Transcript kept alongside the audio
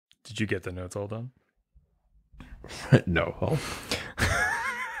Did you get the notes all done? No.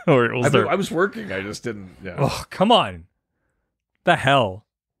 Or was I was working. I just didn't. Yeah. Oh, come on. The hell?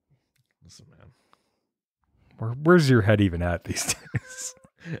 Listen, man. Where's your head even at these days?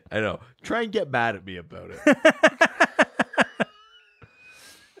 I know. Try and get mad at me about it.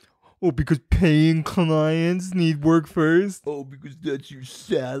 Oh, because paying clients need work first? Oh, because that's your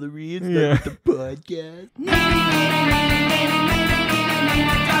salary. It's not the podcast.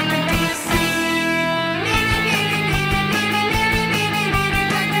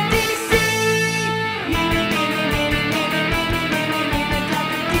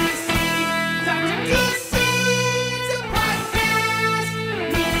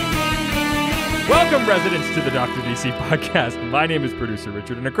 Welcome, residents, to the Dr. DC podcast. My name is producer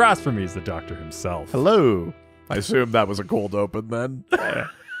Richard, and across from me is the doctor himself. Hello. I assume that was a cold open then.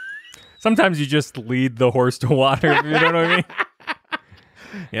 Sometimes you just lead the horse to water, if you know what I mean?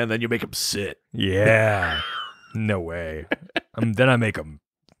 Yeah, and then you make him sit. Yeah. No way. Then I make him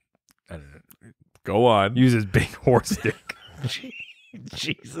Go on. use his big horse dick.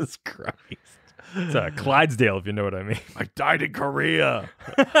 Jesus Christ. It's a Clydesdale, if you know what I mean. I died in Korea.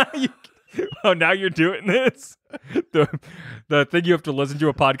 Oh, now you're doing this? The thing you have to listen to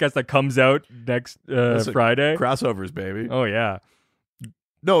a podcast that comes out next Friday? Crossovers, baby. Oh, yeah.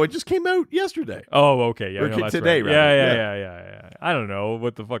 No, it just came out yesterday. Oh, okay. Yeah, Or no, that's today, right. rather. Yeah. I don't know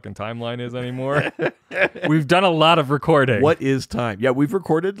what the fucking timeline is anymore. We've done a lot of recording. What is time? Yeah, we've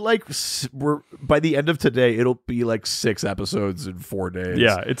recorded by the end of today, it'll be like 6 episodes in 4 days.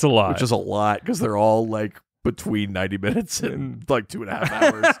 Yeah, it's a lot. Which is a lot because they're all like between 90 minutes and like 2.5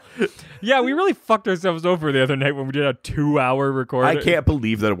 hours. Yeah, we really fucked ourselves over the other night when we did a 2-hour recording. I can't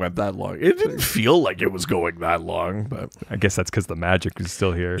believe that it went that long. It didn't feel like it was going that long, but I guess that's because the magic is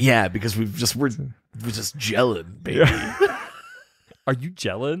still here. yeah, because we're just gelling, baby. Yeah. Are you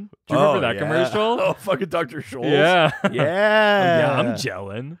gelling? Do you remember that commercial? Oh, fucking Dr. Scholl's. Yeah. Yeah. Yeah, I'm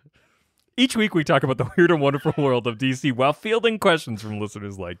gelling. Each week we talk about the weird and wonderful world of DC while fielding questions from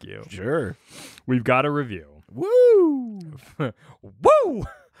listeners like you. Sure. We've got a review. Woo! Woo!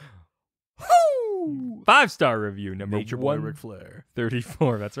 Woo! 5-star review number Nature Boy Ric Flair.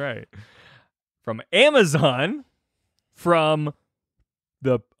 134. That's right. From Amazon, from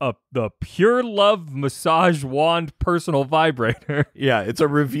the Pure Love Massage Wand Personal Vibrator. Yeah, it's a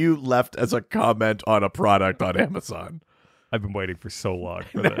review left as a comment on a product on Amazon. I've been waiting for so long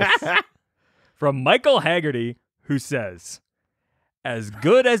for this. From Michael Haggerty, who says, as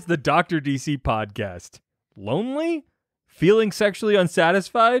good as the Dr. DC podcast. Lonely? Feeling sexually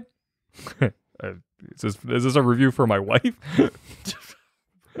unsatisfied? Is this a review for my wife?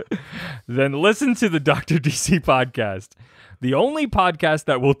 Then listen to the Dr. DC podcast. The only podcast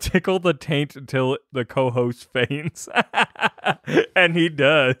that will tickle the taint until the co-host faints. And he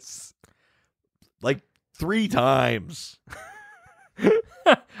does. Like 3 times.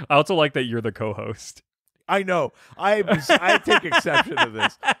 I also like that you're the co-host. I know. I take exception to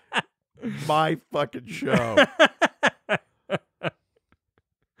this. My fucking show.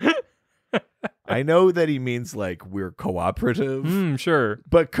 I know that he means like we're cooperative. Sure.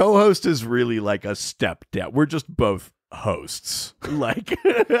 But co-host is really like a step down. We're just both hosts. Like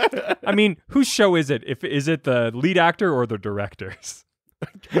I mean, whose show is it? Is it the lead actor or the directors?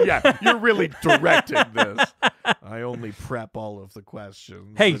 yeah, you're really directing this. I only prep all of the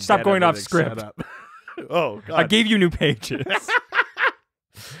questions. Hey, and stop get going off everything script. set up. Oh, God. I gave you new pages.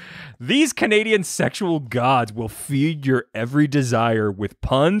 These Canadian sexual gods will feed your every desire with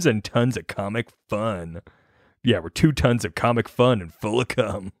puns and tons of comic fun. Yeah, we're 2 tons of comic fun and full of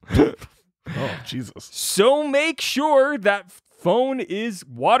cum. Oh, Jesus. So make sure that phone is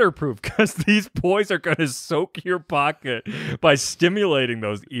waterproof because these boys are going to soak your pocket by stimulating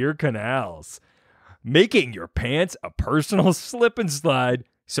those ear canals, making your pants a personal slip and slide.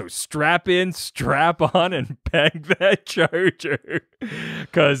 So strap in, strap on, and peg that charger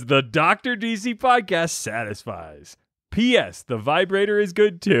because the Dr. DC podcast satisfies. P.S. The vibrator is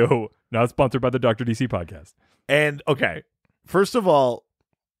good too. Not sponsored by the Dr. DC podcast. And, okay, first of all,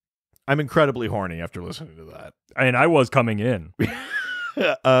 I'm incredibly horny after listening to that. And I was coming in.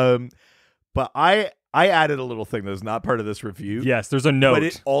 But I added a little thing that is not part of this review. Yes, there's a note. But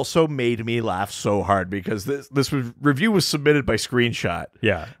it also made me laugh so hard because this review was submitted by Screenshot.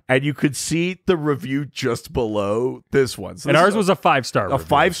 Yeah. And you could see the review just below this one. So and ours was a 5-star review. A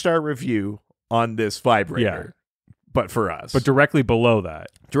 5-star review on this vibrator. Yeah. But for us. But directly below that.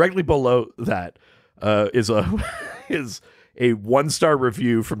 Directly below that is a 1-star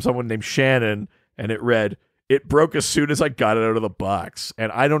review from someone named Shannon, and it read, "It broke as soon as I got it out of the box."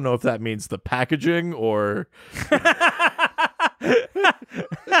 And I don't know if that means the packaging or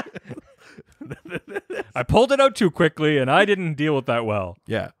I pulled it out too quickly, and I didn't deal with that well.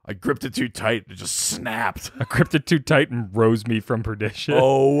 Yeah, I gripped it too tight and it just snapped. I gripped it too tight and rose me from perdition.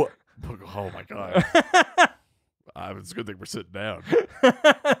 Oh my God. It's a good thing we're sitting down.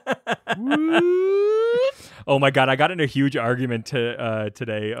 Oh my God, I got in a huge argument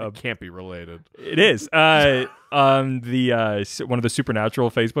today. It can't be related. It is. On the one of the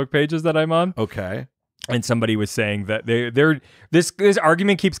Supernatural Facebook pages that I'm on. Okay. And somebody was saying that this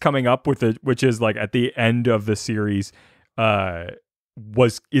argument keeps coming up with it, which is like at the end of the series,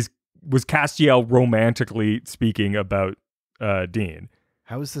 was Castiel romantically speaking about Dean?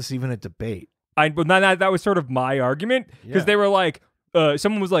 How is this even a debate? But that was sort of my argument, because they were like,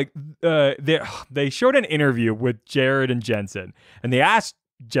 someone was like, they showed an interview with Jared and Jensen, and they asked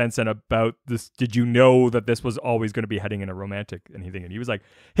Jensen about this. Did you know that this was always going to be heading in a romantic anything? And he was like,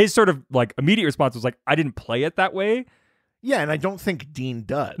 his sort of like immediate response was like, I didn't play it that way. Yeah, and I don't think Dean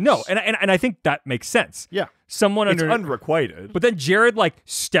does. No, and I think that makes sense. Yeah. It's unrequited. But then Jared like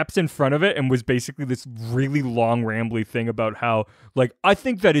steps in front of it and was basically this really long rambly thing about how like, I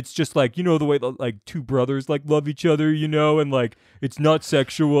think that it's just like, you know, the way that, like two brothers like love each other, you know, and like it's not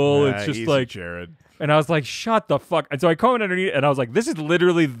sexual. It's just like Jared. And I was like, shut the fuck. And so I commented underneath and I was like, this is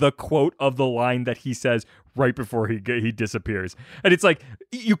literally the quote of the line that he says right before he disappears. And it's like,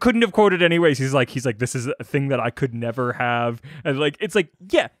 you couldn't have quoted anyways. He's like, this is a thing that I could never have. And like, it's like,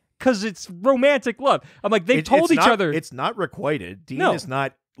 yeah, because it's romantic love. I'm like, they told each other. It's not requited. Dean is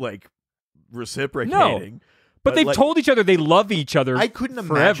not like reciprocating. No. But they've told each other they love each other. I couldn't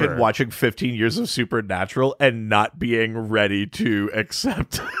forever. imagine watching 15 years of Supernatural and not being ready to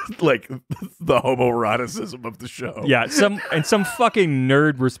accept like the homoeroticism of the show. Yeah, some fucking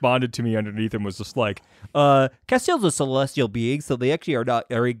nerd responded to me underneath and was just like, Castiel's a celestial being, so they actually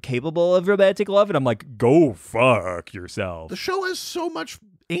are incapable of romantic love. And I'm like, go fuck yourself. The show has so much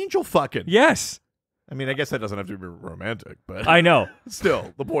angel fucking. Yes. I mean, I guess that doesn't have to be romantic, but I know.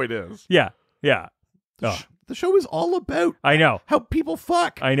 Still, the point is. Yeah. The show is all about I know how people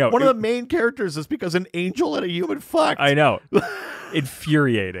fuck. I know. One of the main characters is because an angel and a human fucked. I know.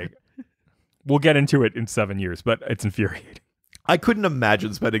 Infuriating. We'll get into it in 7 years, but it's infuriating. I couldn't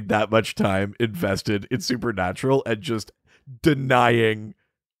imagine spending that much time invested in Supernatural and just denying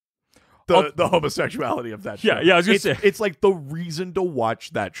the homosexuality of that show. Yeah, I was gonna say. It's like the reason to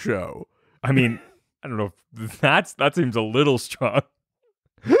watch that show. I mean, I don't know if that seems a little strong.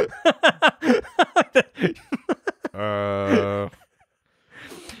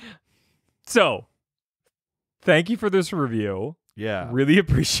 So, thank you for this review. Yeah, really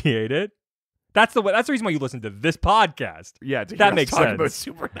appreciate it. That's the reason why you listen to this podcast. Yeah, that makes sense. About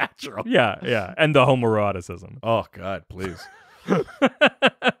Supernatural. Yeah, and the homoeroticism. Oh God, please.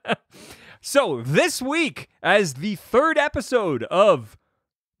 So this week, as the third episode of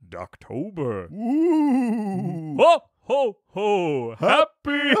Doctober. Ooh. Ho ho ho!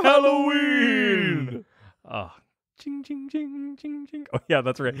 Happy Halloween! Oh. Ching, ching, ching, ching, ching. Oh, yeah,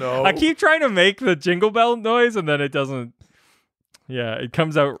 that's right. No. I keep trying to make the jingle bell noise, and then it doesn't. Yeah, it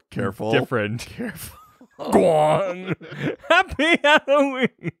comes out different. Careful. Go on. Happy Halloween.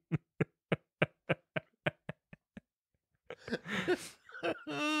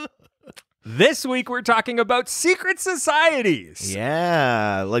 This week, we're talking about secret societies.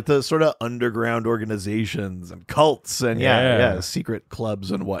 Yeah, like the sort of underground organizations and cults and yeah, secret clubs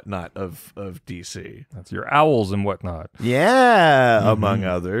and whatnot of DC. That's your owls and whatnot. Yeah, among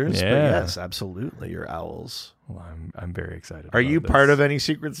others. Yeah. But yes, absolutely, your owls. Well, I'm very excited. Are you part of any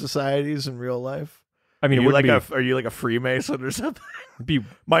secret societies in real life? I mean, are you like a Freemason or something?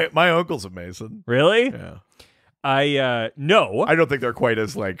 My uncle's a Mason. Really? Yeah. No. I don't think they're quite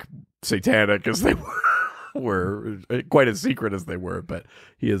as like satanic as they were quite as secret as they were, but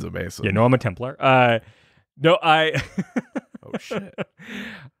he is a Mason. Yeah, no, I'm a Templar. No, Oh shit.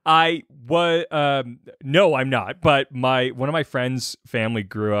 I was no, I'm not. But one of my friends' family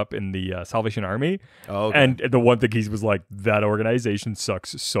grew up in the Salvation Army. Oh, okay. And the one thing he was like, that organization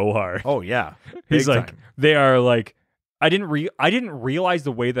sucks so hard. Oh yeah. He's Big like, time. they are like, I didn't realize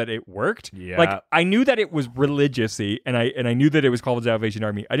the way that it worked. Yeah. Like I knew that it was religious-y, and I knew that it was called the Salvation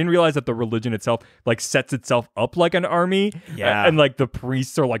Army. I didn't realize that the religion itself like sets itself up like an army. Yeah. And like the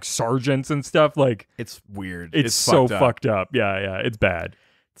priests are like sergeants and stuff. Like It's weird. it's so fucked up. Yeah, it's bad.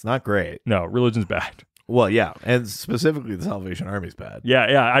 It's not great. No, religion's bad. Well, yeah, and specifically the Salvation Army's bad.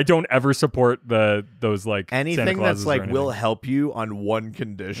 Yeah. I don't ever support those like anything Santa that's Clauses like or anything. will help you on one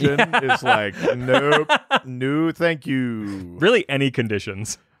condition is like nope, no, thank you. Really, any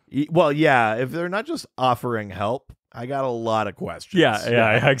conditions. Well, yeah, if they're not just offering help, I got a lot of questions.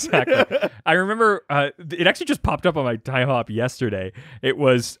 Yeah, exactly. I remember it actually just popped up on my time hop yesterday.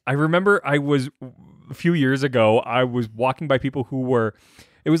 I remember I was a few years ago, I was walking by people who were,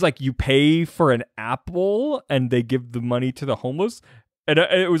 it was like you pay for an apple and they give the money to the homeless. And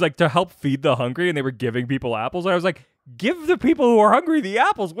it was like to help feed the hungry, and they were giving people apples. And I was like, give the people who are hungry the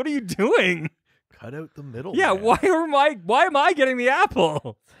apples. What are you doing? Cut out the middle. Yeah, man. why am I getting the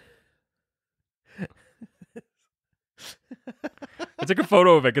apple? I took a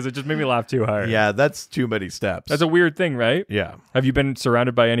photo of it because it just made me laugh too hard. Yeah, that's too many steps. That's a weird thing, right? Yeah. Have you been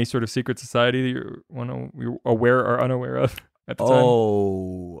surrounded by any sort of secret society that you're aware or unaware of at the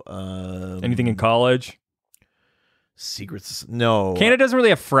time? Anything in college? Secrets? No. Canada doesn't really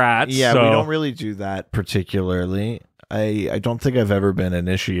have frats. Yeah, so. we don't really do that particularly. I don't think I've ever been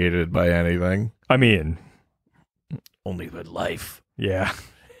initiated by anything. I mean, only with life. Yeah.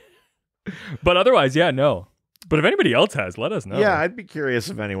 But otherwise, yeah, no. But if anybody else has, let us know. Yeah, I'd be curious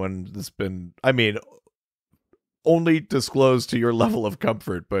if anyone that's been, I mean, only disclose to your level of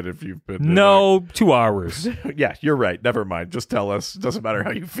comfort, but if you've been... No, 2 hours. Yeah, you're right. Never mind. Just tell us. Doesn't matter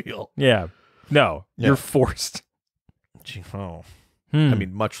how you feel. Yeah. No, Yeah. You're forced. Gee, oh. I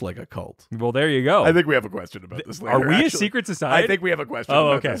mean, much like a cult. Well, there you go. I think we have a question about this later. Are we actually. a secret society? I think we have a question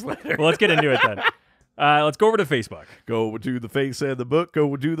about okay. This later. Well, let's get into it then. Let's go over to Facebook. Go to the face and the book.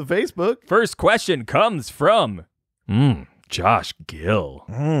 Go to the Facebook. First question comes from Josh Gill.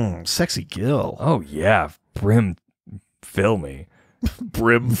 Sexy Gill. Oh, yeah. Brim, fill me.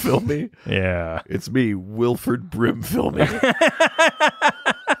 Brim, fill me? Yeah. It's me, Wilford Brim, fill me.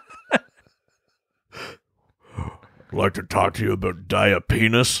 I'd like to talk to you about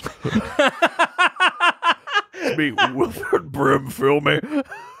diapenis. It's me, Wilford Brim, fill me.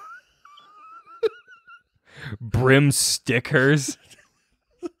 Brim stickers.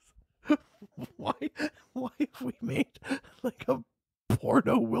 Why have we made like a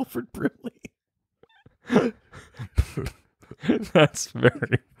porno Wilford Brimley? That's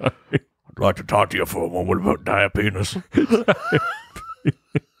very funny. I'd like to talk to you for a moment about diapenis.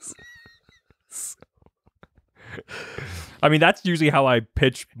 I mean, that's usually how I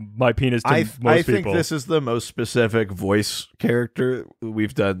pitch my penis to most people. I think this is the most specific voice character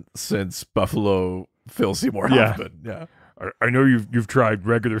we've done since Buffalo Phil Seymour Hoffman. Yeah. I know you've tried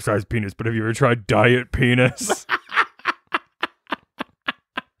regular sized penis, but have you ever tried diet penis?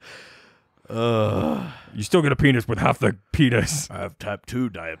 You still get a penis with half the penis. I have type 2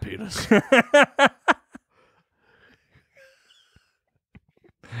 diapenis.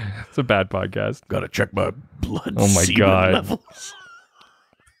 It's a bad podcast. Gotta check my blood Oh my semen God. levels.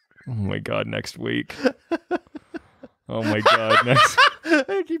 Oh my God, next week. Oh my God, next.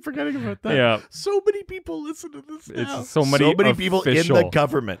 I keep forgetting about that. Yeah. So many people listen to this now. It's so many people in the official.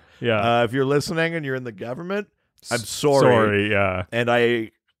 government. Yeah. If you're listening and you're in the government, I'm sorry. Sorry, yeah. And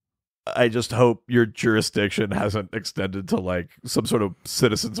I just hope your jurisdiction hasn't extended to like some sort of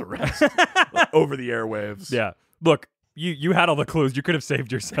citizen's arrest over the airwaves. Yeah. Look, you had all the clues. You could have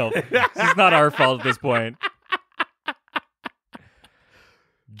saved yourself. It's not our fault at this point.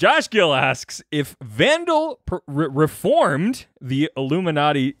 Josh Gill asks, if Vandal reformed the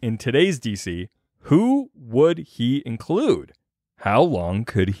Illuminati in today's DC, who would he include? How long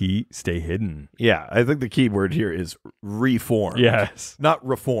could he stay hidden? Yeah, I think the key word here is reformed. Yes. Not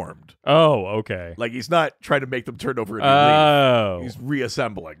reformed. Oh, okay. Like he's not trying to make them turn over a new leaf. He's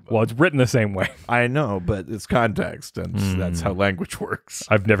reassembling them. Well, it's written the same way. I know, but it's context, and that's how language works.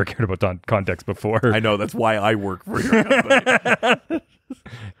 I've never cared about context before. I know, that's why I work for your company.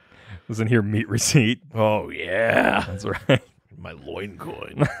 Listen here, meat receipt. Oh, yeah. That's right. My loin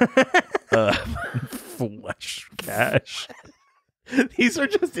coin. Flesh cash. These are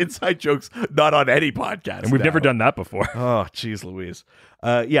just inside jokes, not on any podcast. And we've never done that before. Oh, jeez Louise.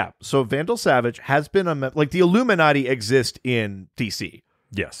 Yeah, so Vandal Savage has been like the Illuminati exist in DC.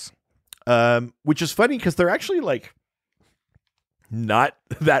 Yes. Which is funny because they're actually like not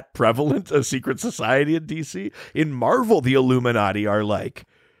that prevalent a secret society in DC. In Marvel, the Illuminati are like,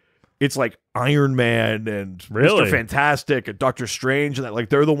 it's like Iron Man and Really? Mr. Fantastic and Doctor Strange, and that like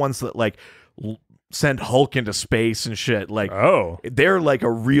they're the ones that like send Hulk into space and shit. Like, they're like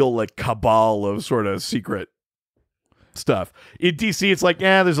a real like cabal of sort of secret stuff. In DC, it's like,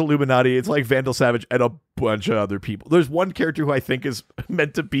 yeah, there's Illuminati. It's like Vandal Savage and a bunch of other people. There's one character who I think is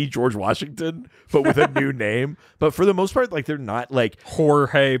meant to be George Washington, but with a new name. But for the most part, like they're not like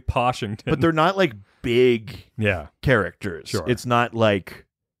Jorge Poshington. But they're not like big characters. Sure. It's not like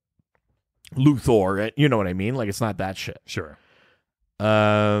Luthor. You know what I mean? Like it's not that shit. Sure.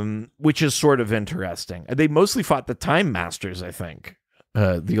 Which is sort of interesting. They mostly fought the Time Masters, I think,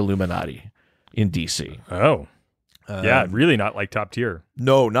 the Illuminati in DC. Oh. Yeah, really not like top tier.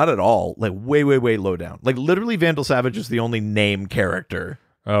 No, not at all. Like way, way, way low down. Like literally Vandal Savage is the only name character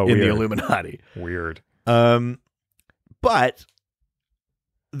in the Illuminati. Weird. But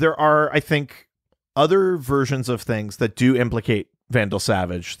there are, I think, other versions of things that do implicate Vandal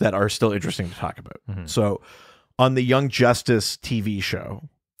Savage that are still interesting to talk about. Mm-hmm. So on the Young Justice TV show,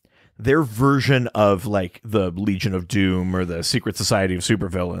 their version of like the Legion of Doom or the Secret Society of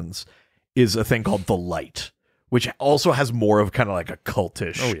Supervillains is a thing called the Light, which also has more of kind of like a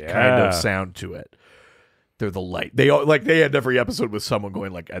cultish kind of sound to it. They're the light. They had every episode with someone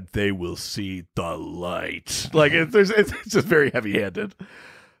going like, and they will see the light. Like it's just very heavy-handed.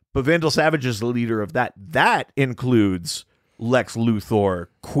 But Vandal Savage is the leader of that. That includes Lex Luthor,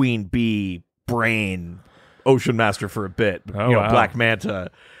 Queen Bee, Brain, Ocean Master for a bit, Black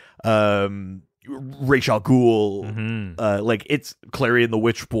Manta, Ra's al Ghul, like it's Clarion the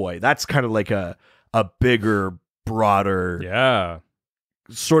Witch Boy. That's kind of like a bigger, broader,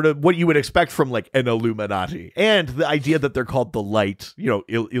 sort of what you would expect from like an Illuminati. And the idea that they're called the Light,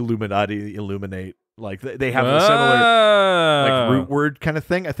 Illuminati, illuminate, like they have a similar like root word kind of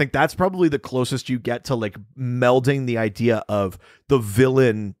thing. I think that's probably the closest you get to like melding the idea of the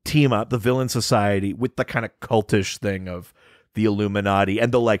villain team up, the villain society, with the kind of cultish thing of the Illuminati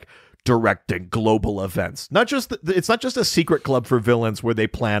and the like directing global events. It's not just a secret club for villains where they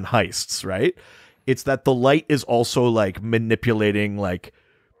plan heists, right? It's that the Light is also like manipulating like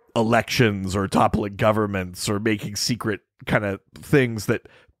elections or toppling governments or making secret kind of things that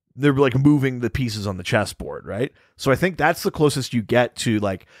they're like moving the pieces on the chessboard, right? So I think that's the closest you get to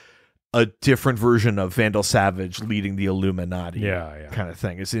like a different version of Vandal Savage leading the Illuminati kind of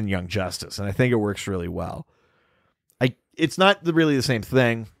thing. It's in Young Justice, and I think it works really well. It's not really the same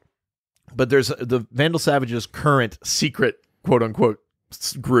thing, but there's the Vandal Savage's current secret quote-unquote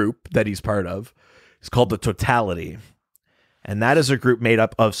group that he's part of. It's called the Totality. And that is a group made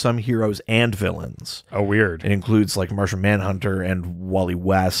up of some heroes and villains. Oh, weird. It includes like Martian Manhunter and Wally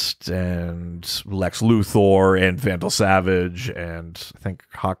West and Lex Luthor and Vandal Savage and I think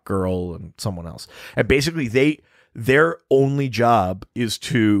Hawk Girl and someone else. And basically their only job is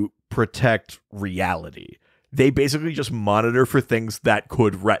to protect reality. They basically just monitor for things that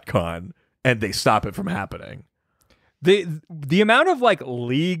could retcon and they stop it from happening. The amount of like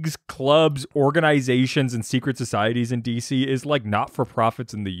leagues, clubs, organizations, and secret societies in DC is like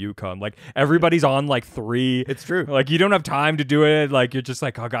not-for-profits in the Yukon. Like everybody's on like 3. It's true. Like you don't have time to do it. Like you're just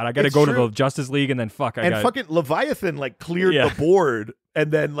like, oh god, I got to go to the Justice League and then fucking Leviathan like cleared the board. And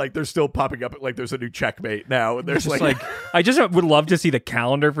then, like, they're still popping up. Like, there's a new checkmate now. And there's like I just would love to see the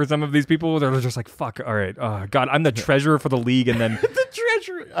calendar for some of these people. They're just like, fuck, all right. Oh, God, I'm the treasurer for the league. And then the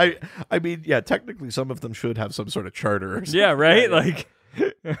treasurer. I mean, yeah, technically some of them should have some sort of charter or something. Yeah, right? Like,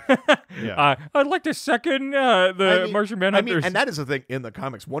 I'd like to second Martian Manhunter. And that is the thing in the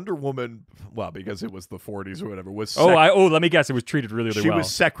comics. Wonder Woman, well, because it was the 40s or whatever, was let me guess. It was treated really, really well. She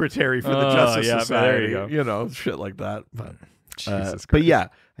was secretary for the Justice Society. There you go. Shit like that. But Jesus but yeah,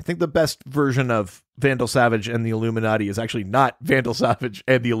 I think the best version of Vandal Savage and the Illuminati is actually not Vandal Savage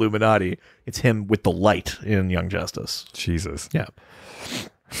and the Illuminati. It's him with the Light in Young Justice. Jesus. Yeah.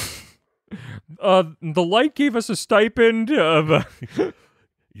 The Light gave us a stipend of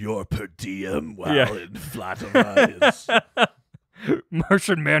your per diem while in Flatiron.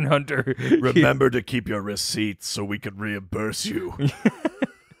 Martian Manhunter. Remember to keep your receipts so we can reimburse you.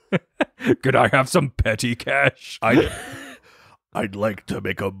 Could I have some petty cash? I'd like to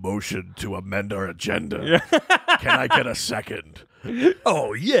make a motion to amend our agenda. Can I get a second?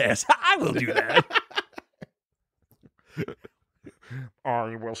 Oh, yes, I will do that.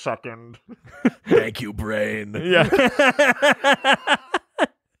 I will second. Thank you, Brain. Yeah.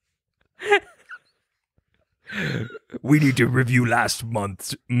 We need to review last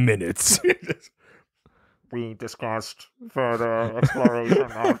month's minutes. We discussed further exploration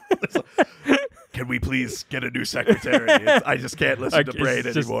of... Can we please get a new secretary? I just can't listen to Brain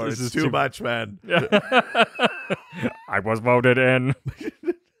anymore. It's too much, man. I was voted in.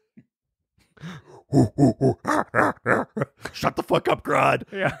 Shut the fuck up, Grodd.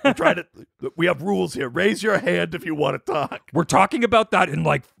 Yeah. We have rules here. Raise your hand if you want to talk. We're talking about that in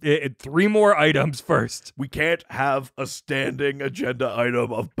like 3 more items first. We can't have a standing agenda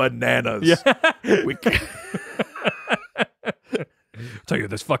item of bananas. Yeah. We can't. Tell you,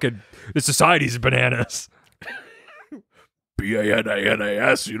 this society's bananas.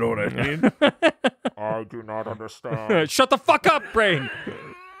 BANANAS, you know what I mean? I do not understand. Shut the fuck up, Brain.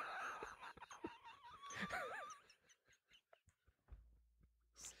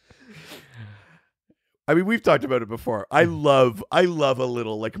 I mean, we've talked about it before. I love a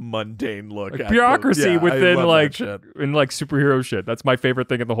little like mundane look like at bureaucracy within like in like superhero shit. That's my favorite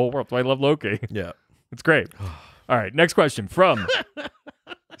thing in the whole world. So I love Loki. Yeah, it's great. All right, next question from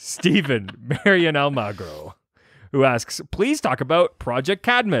Stephen Marion Almagro, who asks, please talk about Project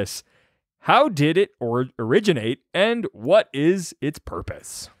Cadmus. How did it originate, and what is its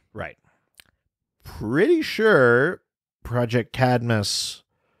purpose? Right. Pretty sure Project Cadmus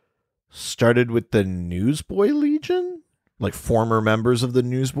started with the Newsboy Legion, like former members of the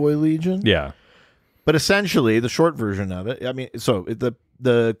Newsboy Legion. Yeah. But essentially, the short version of it, I mean, so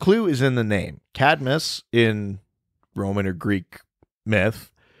the clue is in the name. Cadmus, in Roman or Greek myth,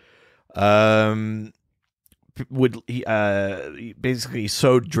 he basically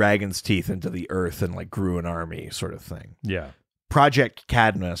sewed dragon's teeth into the earth and like grew an army, sort of thing. Yeah. Project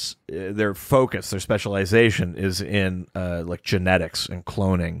Cadmus, their focus, their specialization is in like genetics and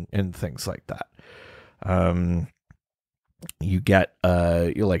cloning and things like that. You get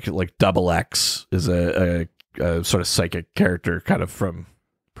like Double X is a sort of psychic character kind of from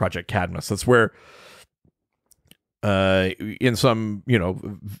Project Cadmus. That's where in some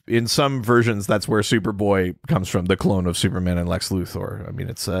versions that's where Superboy comes from, the clone of Superman and Lex Luthor. I mean,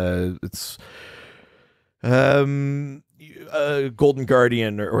 it's Golden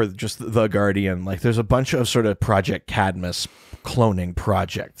Guardian or just the Guardian. Like, there's a bunch of sort of Project Cadmus cloning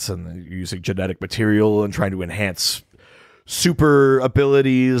projects, and using genetic material and trying to enhance super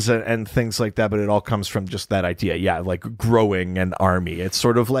abilities and things like that. But it all comes from just that idea, like growing an army. It's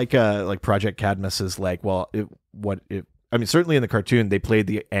sort of like Project Cadmus is like, well, I mean, certainly in the cartoon they played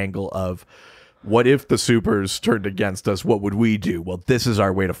the angle of, what if the supers turned against us? What would we do? Well, this is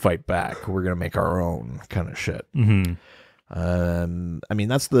our way to fight back. We're gonna make our own kind of shit. Mm-hmm. I mean,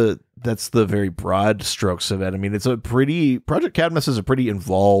 that's the very broad strokes of it. I mean, Project Cadmus is a pretty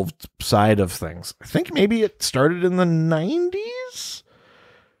involved side of things. I think maybe it started in the 90s.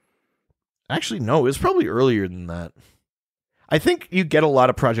 Actually, no, it was probably earlier than that. I think you get a lot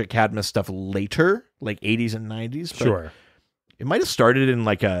of Project Cadmus stuff later, like 80s and 90s. Sure. It might have started in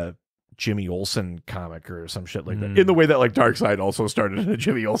like a Jimmy Olsen comic or some shit like that. In the way that like Darkseid also started in a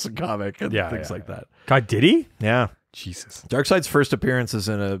Jimmy Olsen comic and things like that. God, did he? Yeah. Jesus. Darkseid's first appearance is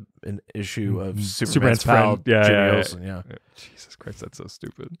in an issue of Superman's friend, pal. Jimmy Olsen. Yeah. Jesus Christ, that's so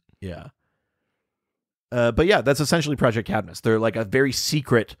stupid. Yeah. But yeah, that's essentially Project Cadmus. They're like a very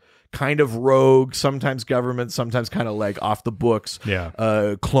secret kind of rogue, sometimes government, sometimes kind of like off the books,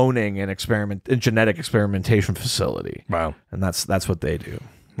 cloning and genetic experimentation facility. Wow. And that's what they do.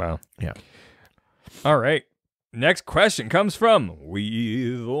 Wow. Yeah. All right. Next question comes from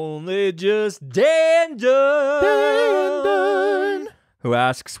We've Only Just Dandun, who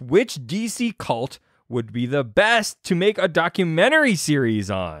asks, which DC cult would be the best to make a documentary series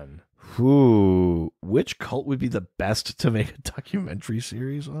on? Ooh, which cult would be the best to make a documentary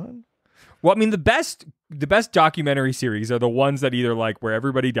series on? Well, I mean, the best documentary series are the ones that either like where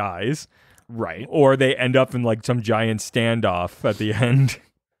everybody dies, right, or they end up in like some giant standoff at the end.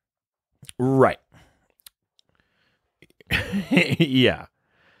 Right. Yeah.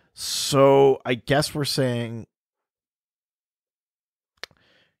 So I guess we're saying,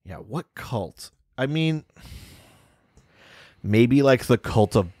 what cult? I mean, maybe like the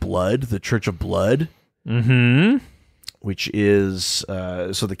Cult of Blood, the Church of Blood. Mm-hmm. Which is,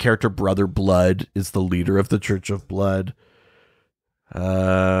 so the character Brother Blood is the leader of the Church of Blood.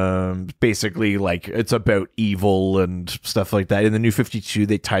 Basically, like, it's about evil and stuff like that. In the New 52,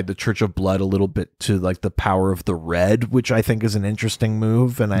 they tied the Church of Blood a little bit to like the power of the red, which I think is an interesting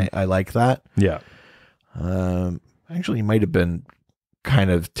move, and I like that. Yeah. Actually, might have been kind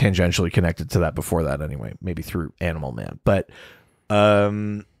of tangentially connected to that before that anyway, maybe through Animal Man. But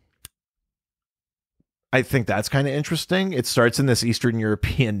I think that's kind of interesting. It starts in this Eastern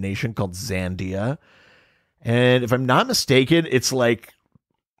European nation called Zandia. And if I'm not mistaken, it's like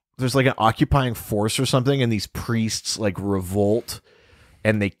there's like an occupying force or something, and these priests like revolt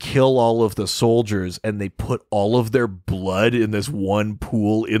and they kill all of the soldiers, and they put all of their blood in this one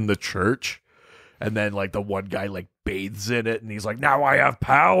pool in the church. And then like the one guy like bathes in it, and he's like, now I have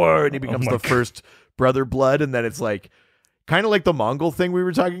power, and he becomes the first Brother Blood. And then it's like kind of like the Mongol thing we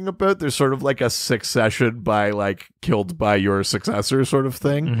were talking about. There's sort of like a succession by like killed by your successor sort of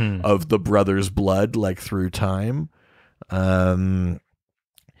thing of the brother's blood, like through time. I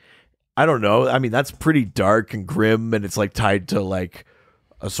don't know. I mean, that's pretty dark and grim, and it's like tied to like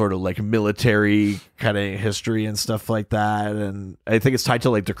a sort of like military kind of history and stuff like that. And I think it's tied to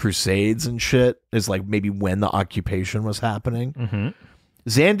like the Crusades and shit, is like maybe when the occupation was happening. Mm-hmm.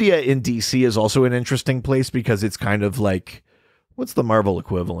 Zandia in DC is also an interesting place because it's kind of like, what's the Marvel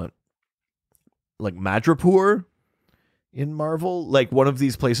equivalent? Like Madripoor in Marvel? Like one of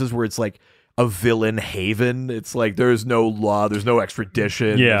these places where it's like a villain haven. It's like there's no law, there's no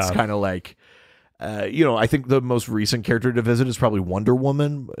extradition. Yeah. It's kind of like I think the most recent character to visit is probably Wonder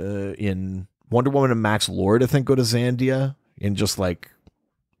Woman. In Wonder Woman and Max Lord, I think, go to Zandia in just like,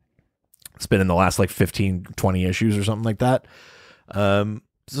 it's been in the last like 15, 20 issues or something like that.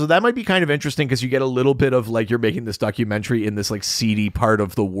 So that might be kind of interesting because you get a little bit of like, you're making this documentary in this like seedy part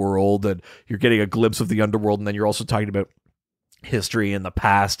of the world, and you're getting a glimpse of the underworld, and then you're also talking about history in the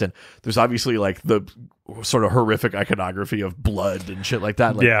past, and there's obviously like the sort of horrific iconography of blood and shit like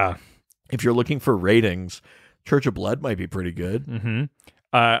that. Like, yeah. If you're looking for ratings, Church of Blood might be pretty good.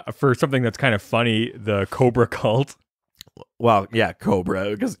 Mm-hmm. For something that's kind of funny, the Cobra cult. Well, yeah,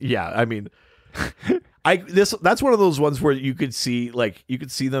 Cobra, because I mean, that's one of those ones where you could see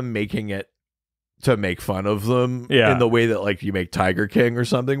them making it to make fun of them in the way that like you make Tiger King or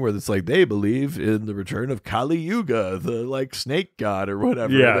something, where it's like they believe in the return of Kali Yuga, the like snake god or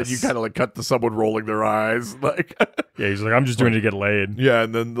whatever. Yes. And then you kind of like cut to someone rolling their eyes, like yeah, he's like, I'm just doing it to get laid. Yeah,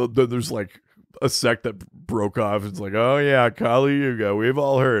 and then there's like a sect that broke off. It's like, oh yeah, Kali Yuga, we've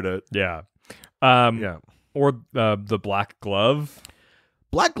all heard it. Yeah, yeah. Or the Black Glove.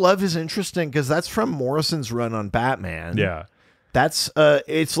 Black Glove is interesting because that's from Morrison's run on Batman. Yeah. That's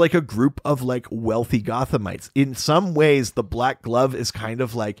it's like a group of like wealthy Gothamites. In some ways, the Black Glove is kind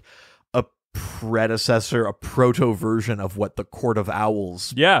of like a predecessor, a proto version of what the Court of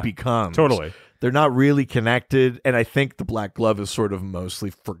Owls becomes. Totally. They're not really connected, and I think the Black Glove is sort of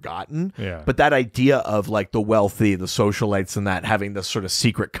mostly forgotten. Yeah. But that idea of like the wealthy, the socialites, and that having this sort of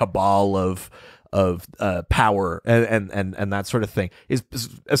secret cabal of power and that sort of thing is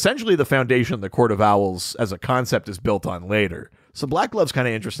essentially the foundation the Court of Owls as a concept is built on later. So Black Glove's kind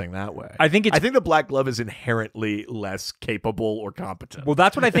of interesting that way. I think the Black Glove is inherently less capable or competent. Well,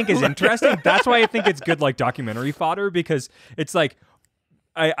 that's what I think is interesting. That's why I think it's good like documentary fodder, because it's like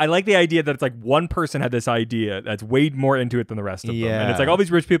I like the idea that it's like one person had this idea that's way more into it than the rest of them. And it's like all these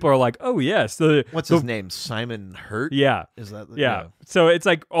rich people are like, oh, yes. What's his name? Simon Hurt? Yeah. Is that? Yeah. So it's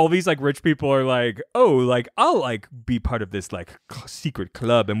like all these like rich people are like, oh, like I'll like be part of this like secret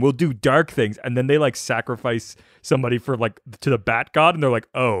club and we'll do dark things. And then they like sacrifice somebody for like to the Bat God. And they're like,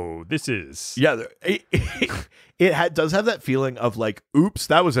 oh, this is. Yeah. It does have that feeling of like, oops,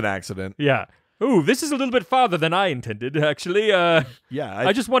 that was an accident. Yeah. Ooh, this is a little bit farther than I intended, actually. Yeah.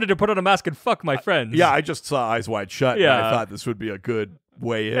 I just wanted to put on a mask and fuck my friends. Yeah, I just saw Eyes Wide Shut, and I thought this would be a good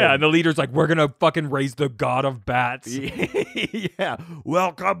way in. Yeah, and the leader's like, we're going to fucking raise the god of bats. Yeah.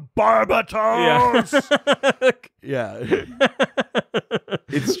 Welcome, Barbatos! Yeah.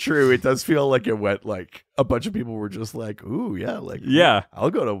 It's true. It does feel like it went like a bunch of people were just like, ooh, yeah, like,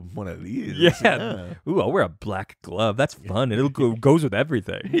 I'll go to one of these. Yeah. Ooh, I'll wear a black glove. That's fun. It goes with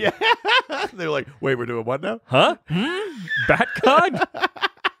everything. Yeah. They're like, wait, we're doing what now? Huh? Bat God?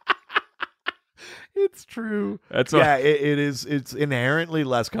 It's true. That's it is. It's inherently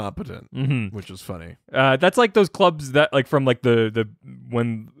less competent, which is funny. That's like those clubs that like from like the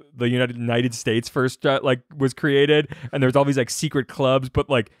when the United States first like was created, and there's all these like secret clubs, but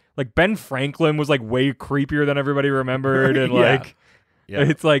like Ben Franklin was like way creepier than everybody remembered, and like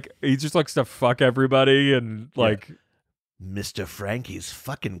it's like he just likes to fuck everybody, and like Mr. Frankie's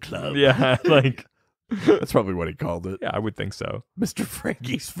fucking club. Yeah, like. That's probably what he called it. Yeah, I would think so. Mr.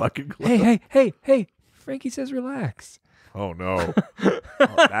 Frankie's fucking club. Hey. Frankie says relax. Oh, no.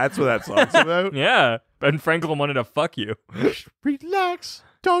 That's what that song's about? Yeah. Ben Franklin wanted to fuck you. Relax.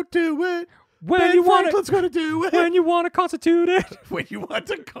 Don't do it. Franklin's going to do it. When you want to constitute it. When you want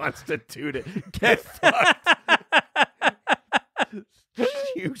to constitute it. Get fucked.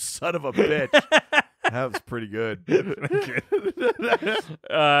 You son of a bitch. That was pretty good.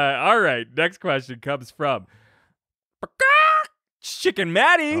 All right. Next question comes from Chicken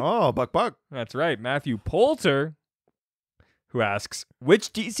Matty. Oh, Buck. That's right. Matthew Poulter, who asks,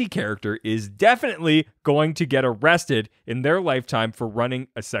 which DC character is definitely going to get arrested in their lifetime for running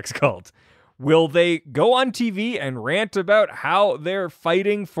a sex cult? Will they go on TV and rant about how they're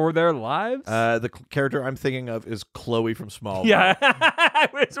fighting for their lives? The character I'm thinking of is Chloe from Smallville. Yeah. I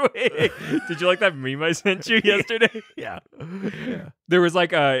was waiting. Did you like that meme I sent you yesterday? Yeah. There was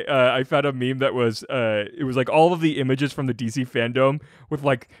like I found a meme that was it was like all of the images from the DC fandom with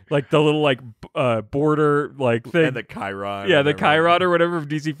like the little like border like thing. And the Chiron. Yeah, the Chiron or whatever of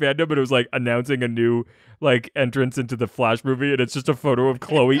DC fandom, but it was like announcing a new like entrance into the Flash movie, and it's just a photo of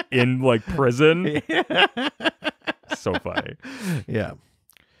Chloe in like prison. So funny. Yeah.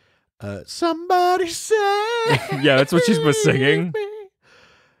 Somebody say. Yeah, that's what she was singing.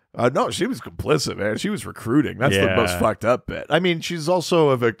 No, she was complicit, man. She was recruiting. That's the most fucked up bit. I mean, she's also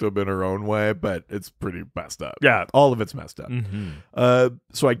a victim in her own way, but it's pretty messed up. Yeah. All of it's messed up.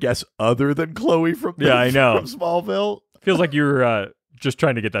 So I guess other than Chloe from I know. from Smallville. Feels like you're just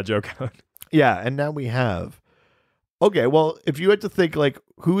trying to get that joke out. Yeah, and now we have. Okay, well, if you had to think, like,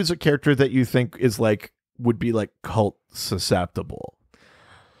 who is a character that you think is like would be like cult susceptible?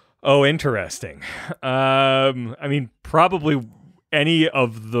 Oh, interesting. I mean, probably any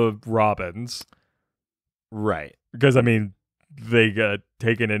of the Robins. Right. Because, I mean, they got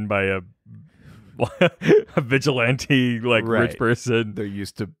taken in by a vigilante, like, rich person. They're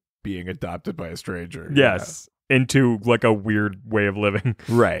used to being adopted by a stranger. Yes. Yeah. Into, like, a weird way of living.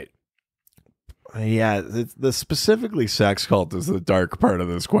 Right. Yeah, the specifically sex cult is the dark part of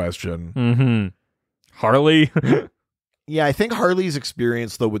this question. Mm-hmm. Harley? Yeah, I think Harley's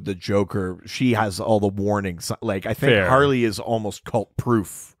experience, though, with the Joker, she has all the warnings. Like, I think Harley is almost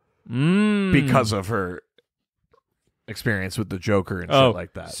cult-proof because of her experience with the Joker and shit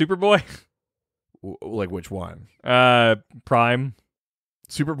like that. Superboy? Like, which one? Prime.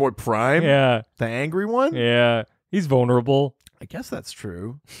 Superboy Prime? Yeah. The angry one? Yeah. He's vulnerable. I guess that's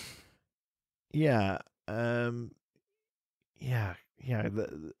true. Yeah.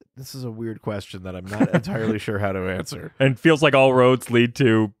 This is a weird question that I'm not entirely sure how to answer. And feels like all roads lead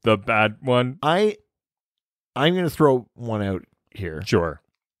to the bad one. I'm going to throw one out here. Sure.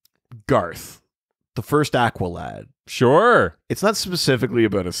 Garth, the first Aqualad. Sure. It's not specifically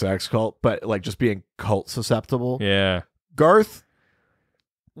about a sex cult, but like just being cult susceptible. Yeah. Garth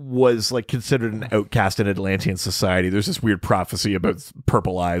was like considered an outcast in Atlantean society. There's this weird prophecy about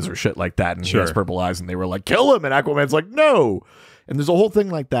purple eyes or shit like that, and he has purple eyes, and they were like, kill him, and Aquaman's like, no. And there's a whole thing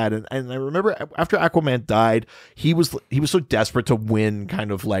like that. And I remember after Aquaman died, he was so desperate to win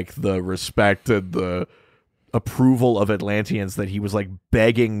kind of like the respect and the approval of Atlanteans that he was like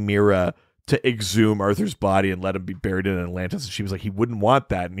begging Mira to exhume Arthur's body and let him be buried in Atlantis. And she was like, he wouldn't want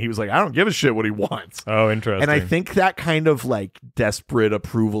that. And he was like, I don't give a shit what he wants. Oh, interesting. And I think that kind of like desperate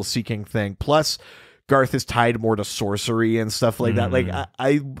approval seeking thing, plus Garth is tied more to sorcery and stuff like that. Like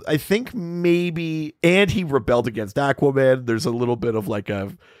I think maybe, and he rebelled against Aquaman. There's a little bit of like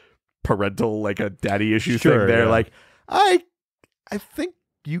a parental, like a daddy issue thing there. Yeah. Like I think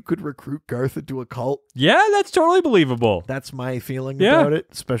you could recruit Garth into a cult. Yeah, that's totally believable. That's my feeling about it,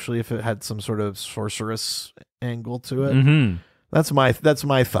 especially if it had some sort of sorceress angle to it. Mm-hmm. That's my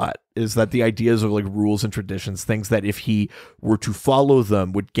thought, is that the ideas of like rules and traditions, things that if he were to follow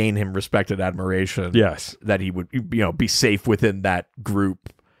them would gain him respect and admiration. Yes. That he would, be safe within that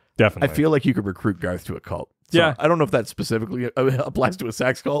group. Definitely. I feel like you could recruit Garth to a cult. So yeah. I don't know if that specifically applies to a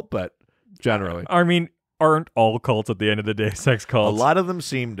sex cult, but generally. I mean, aren't all cults at the end of the day sex cults? A lot of them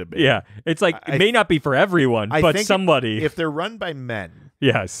seem to be. Yeah. It's like, it may not be for everyone, but somebody. If they're run by men.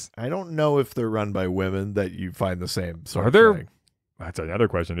 Yes. I don't know if they're run by women that you find the same sort of thing. That's another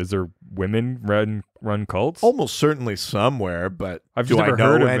question. Is there women run cults? Almost certainly somewhere, but I've just never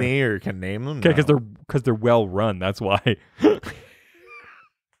heard of any or can name them? Okay, because they're well run. That's why.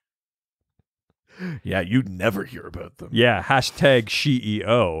 Yeah, you'd never hear about them. Yeah,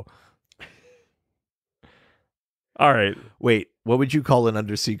 #SheEO. All right. Wait, what would you call an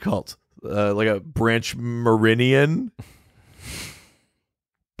undersea cult? Like a branch Meridian?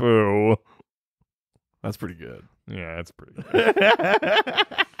 Boo. That's pretty good. Yeah, that's pretty good.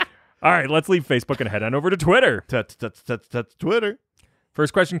 All right, let's leave Facebook and head on over to Twitter. Twitter.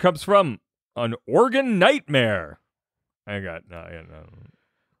 First question comes from an Organ Nightmare. No.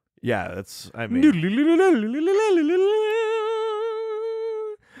 Yeah, that's, I mean.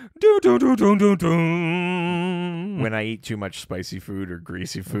 When I eat too much spicy food or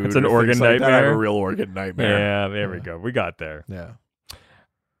greasy food. It's an organ nightmare. I have a real organ nightmare. Yeah, there we go. We got there. Yeah.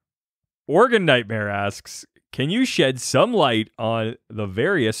 Organ Nightmare asks, can you shed some light on the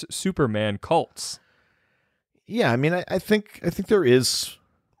various Superman cults? Yeah, I mean, I think there's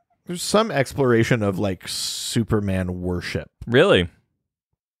some exploration of like Superman worship. Really?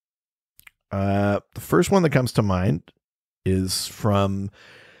 The first one that comes to mind is from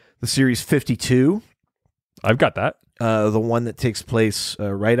the series 52. I've got that. The one that takes place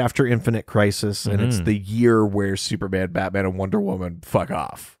right after Infinite Crisis, and it's the year where Superman, Batman, and Wonder Woman fuck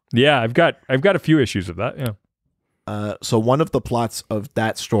off. Yeah, I've got a few issues of that. Yeah. So one of the plots of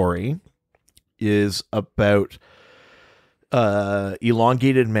that story is about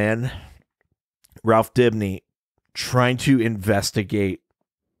elongated man Ralph Dibny trying to investigate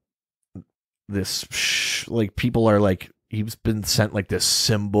this. Like people are like, he's been sent like this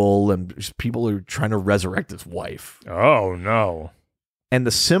symbol, and people are trying to resurrect his wife. Oh no! And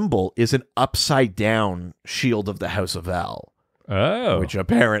the symbol is an upside down shield of the House of El. Oh. Which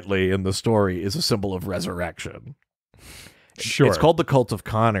apparently in the story is a symbol of resurrection. Sure. It's called the Cult of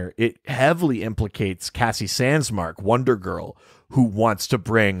Connor. It heavily implicates Cassie Sandsmark, Wonder Girl, who wants to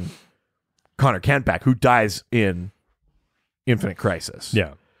bring Connor Kent back, who dies in Infinite Crisis.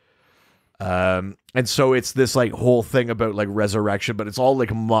 Yeah. And so it's this like whole thing about like resurrection, but it's all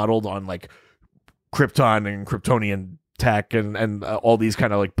like modeled on like Krypton and Kryptonian tech and all these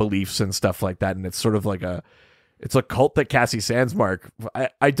kind of like beliefs and stuff like that. And it's sort of like it's a cult that Cassie Sandsmark,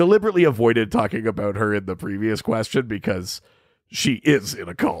 I deliberately avoided talking about her in the previous question because she is in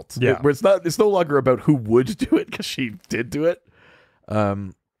a cult. Yeah. It's no longer about who would do it because she did do it.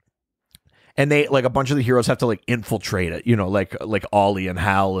 And they like a bunch of the heroes have to like infiltrate it, like Ollie and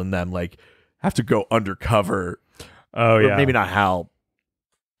Hal and them like have to go undercover. Oh yeah. Maybe not Hal.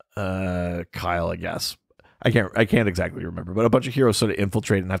 Kyle, I guess. I can't exactly remember, but a bunch of heroes sort of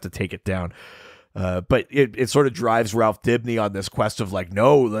infiltrate and have to take it down. But it sort of drives Ralph Dibny on this quest of like,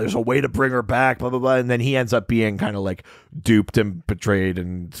 no, there's a way to bring her back, blah, blah, blah. And then he ends up being kind of like duped and betrayed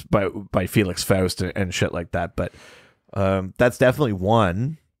and by Felix Faust and shit like that. But that's definitely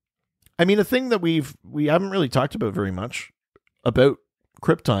one. I mean, a thing that we haven't really talked about very much about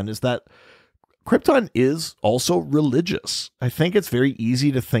Krypton is that Krypton is also religious. I think it's very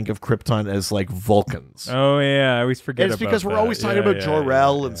easy to think of Krypton as like Vulcans. Oh yeah, I always forget. And it's because we're always talking about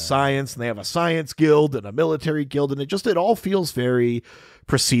Jor-El and science, and they have a science guild and a military guild, and it all feels very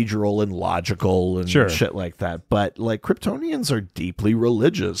procedural and logical and shit like that. But like Kryptonians are deeply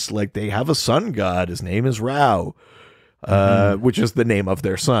religious. Like they have a sun god. His name is Rao, which is the name of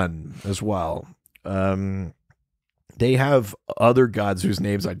their son as well. They have other gods whose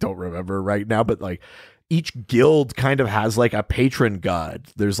names I don't remember right now, but like each guild kind of has like a patron god.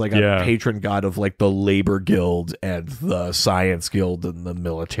 There's like a patron god of like the labor guild and the science guild and the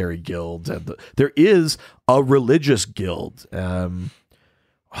military guild. And there is a religious guild.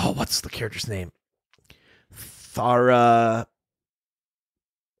 What's the character's name? Thara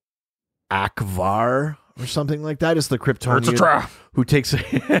Akvar or something like that is the Kryptonian who takes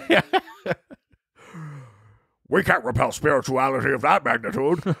we can't repel spirituality of that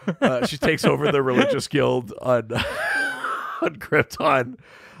magnitude. She takes over the religious guild on Krypton.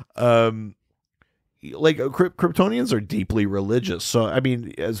 Kryptonians are deeply religious. So, I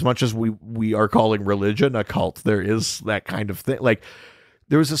mean, as much as we are calling religion a cult, there is that kind of thing. Like,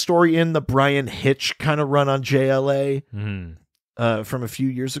 there was a story in the Brian Hitch kind of run on JLA from a few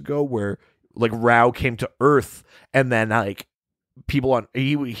years ago where, like, Rao came to Earth and then, like, people on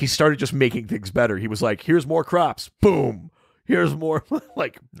he started just making things better. He was like, here's more crops, boom, here's more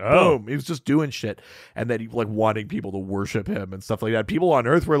boom. He was just doing shit, and then he like wanting people to worship him and stuff like that. People on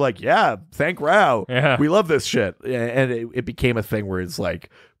Earth were like, yeah, thank Rao, we love this shit. And it became a thing where it's like,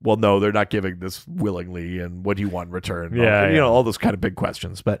 well, no, they're not giving this willingly, and what do you want in return? All those kind of big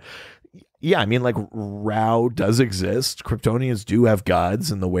questions. But yeah, I mean, like, Rao does exist. Kryptonians do have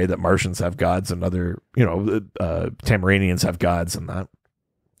gods in the way that Martians have gods and other, Tamaranians have gods and that.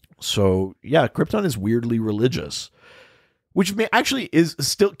 So, yeah, Krypton is weirdly religious, which actually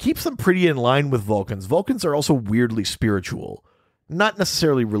still keeps them pretty in line with Vulcans. Vulcans are also weirdly spiritual. Not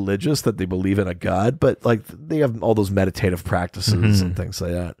necessarily religious, that they believe in a god, but, like, they have all those meditative practices and things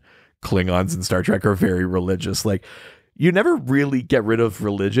like that. Klingons in Star Trek are very religious. Like, you never really get rid of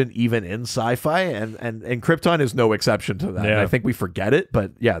religion, even in sci-fi, and Krypton is no exception to that. Yeah. I think we forget it,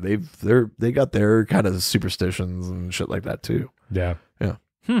 but yeah, they got their kind of superstitions and shit like that too. Yeah.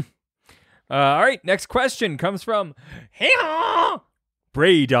 All right, next question comes from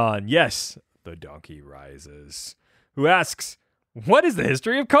Braydon. Yes, the donkey rises. Who asks, what is the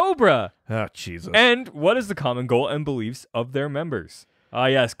history of Cobra? Oh, Jesus. And what is the common goal and beliefs of their members?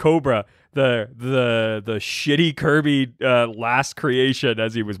 Yes, Cobra, the shitty Kirby last creation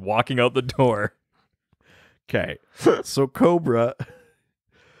as he was walking out the door. Okay, so the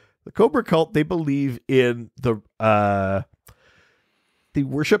Cobra cult, they believe in they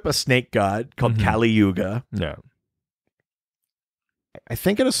worship a snake god called Kali Yuga. Yeah. I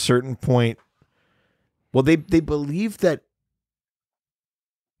think at a certain point, well, they believe that,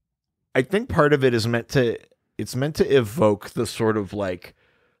 I think part of it is meant to evoke the sort of like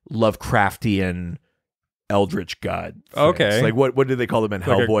Lovecraftian eldritch god things. Okay. Like what did they call them in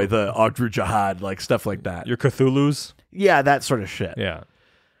Hellboy? The Ogdru Jahad, like stuff like that. Your Cthulhu's? Yeah, that sort of shit. Yeah.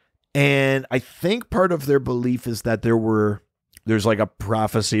 And I think part of their belief is that there's like a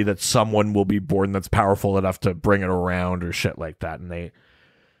prophecy that someone will be born that's powerful enough to bring it around or shit like that. And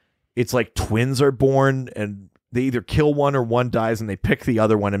it's like twins are born and they either kill one or one dies and they pick the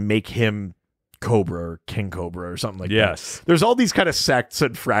other one and make him Cobra or King Cobra or something like that. There's all these kind of sects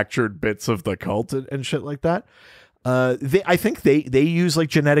and fractured bits of the cult and shit like that. I think they use like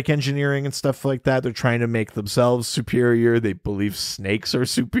genetic engineering and stuff like that. They're trying to make themselves superior. They believe snakes are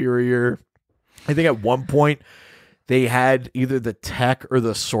superior. I think at one point they had either the tech or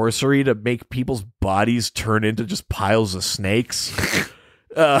the sorcery to make people's bodies turn into just piles of snakes.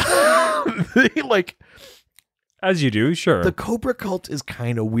 Like, as you do, sure. the Cobra cult is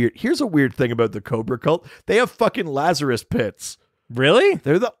kind of weird. Here's a weird thing about the Cobra cult. They have fucking Lazarus pits. Really?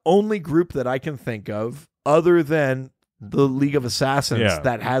 They're the only group that I can think of, other than the League of Assassins,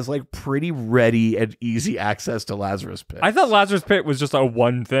 that has like pretty ready and easy access to Lazarus pits. I thought Lazarus Pit was just a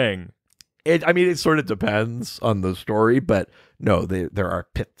one thing. I mean, it sort of depends on the story, but no, there are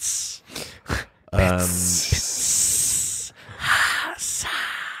pits. Pits.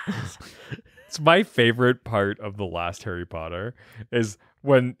 It's my favorite part of the last Harry Potter is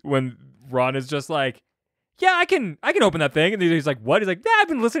when Ron is just like, yeah, I can open that thing. And he's like, what? He's like, yeah, I've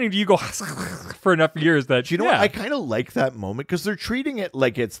been listening to you go for enough years that, you know what? I kind of like that moment because they're treating it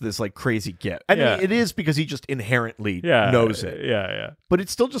like it's this like crazy gift. I mean, it is because he just inherently knows it. Yeah. But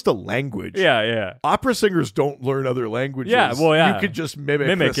it's still just a language. Yeah. Opera singers don't learn other languages. Yeah, well, yeah. You could just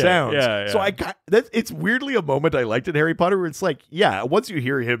mimic the sounds. Yeah. So it's weirdly a moment I liked in Harry Potter where it's like, yeah, once you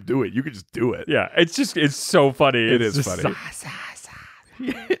hear him do it, you can just do it. Yeah, it's so funny. It is funny.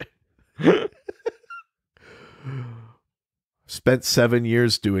 Spent 7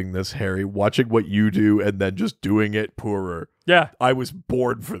 years doing this, Harry, watching what you do and then just doing it poorer. Yeah. I was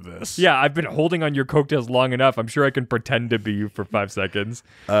born for this. Yeah, I've been holding on your coattails long enough. I'm sure I can pretend to be you for 5 seconds.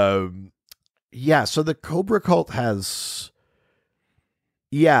 Yeah, so the Cobra cult has...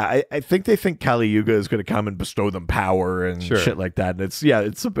 Yeah, I think they think Kali Yuga is going to come and bestow them power and shit like that. And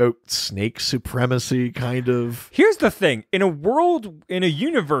it's about snake supremacy, kind of. Here's the thing. In a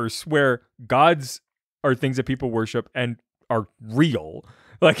universe where gods are things that people worship and are real,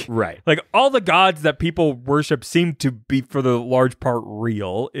 like all the gods that people worship seem to be for the large part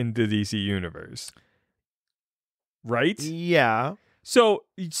real in the DC universe, right? Yeah. So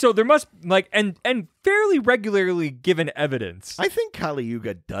there must and fairly regularly given evidence. I think Kali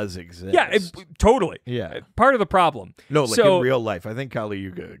Yuga does exist. Yeah, totally. Yeah, part of the problem. No, like in real life, I think Kali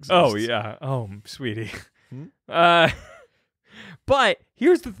Yuga exists. Oh yeah. Oh, sweetie. But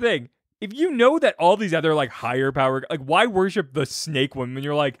here's the thing. If you know that all these other like higher power, like why worship the snake one when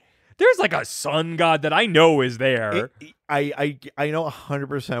you're like, there's like a sun god that I know is there. I know 100%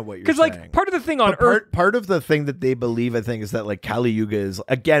 what you're saying. Because like part of the thing on Earth, part of the thing that they believe, I think, is that like Kali Yuga is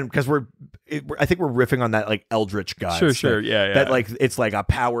again because I think we're riffing on that like eldritch god. Sure, yeah. That like it's like a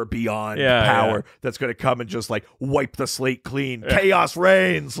power beyond power that's going to come and just like wipe the slate clean. Chaos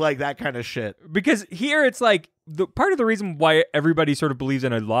reigns, like that kind of shit. Because here it's like the part of the reason why everybody sort of believes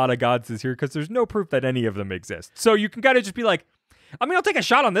in a lot of gods is here because there's no proof that any of them exist. So you can kind of just be like, I mean, I'll take a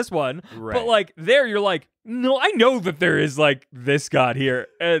shot on this one, but like there, you're like, no, I know that there is like this god here,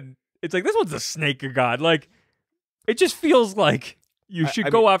 and it's like this one's a snake god. Like, it just feels like you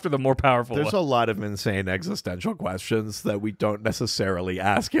should go after the more powerful. There's a lot of insane existential questions that we don't necessarily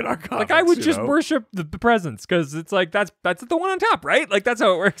ask in our comics. Like, I would just worship the presence because it's like that's the one on top, right? Like that's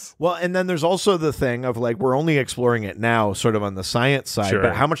how it works. Well, and then there's also the thing of like we're only exploring it now, sort of on the science side,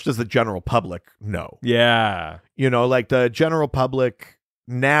 but how much does the general public know? Yeah, you know, like the general public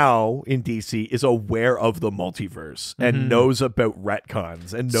now in DC is aware of the multiverse and knows about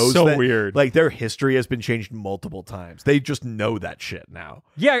retcons and knows that weird. Like their history has been changed multiple times. They just know that shit now.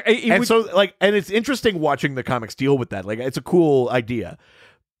 Yeah, so it's interesting watching the comics deal with that. Like it's a cool idea.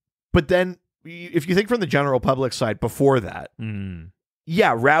 But then if you think from the general public side before that,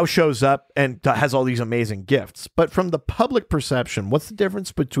 yeah, Rao shows up and has all these amazing gifts. But from the public perception, what's the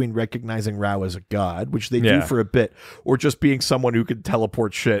difference between recognizing Rao as a god, which they do for a bit, or just being someone who can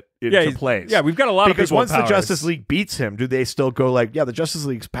teleport shit into place? Yeah, we've got a lot of people once the Justice League beats him, do they still go like, yeah, the Justice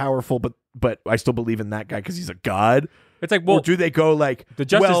League's powerful, but I still believe in that guy because he's a god? It's like, well, or do they go like, the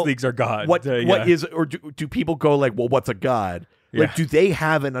Justice Leagues are god? What is, or do people go like, well, what's a god? Like, do they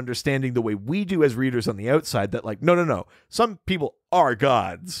have an understanding the way we do as readers on the outside that like, no, some people are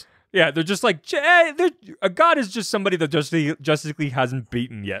gods. Yeah, they're just like, a god is just somebody that Justice League hasn't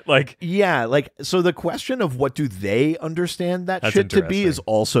beaten yet. Like, yeah, like, so the question of what do they understand that shit to be is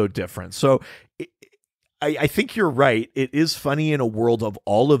also different. So I think you're right. It is funny in a world of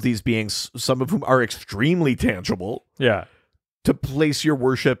all of these beings, some of whom are extremely tangible. Yeah. To place your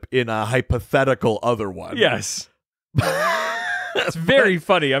worship in a hypothetical other one. Yes. It's very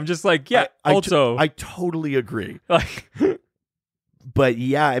funny. I'm just like, yeah, I totally agree. But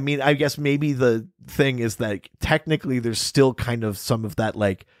yeah, I mean, I guess maybe the thing is that technically there's still kind of some of that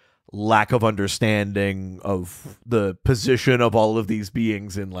like lack of understanding of the position of all of these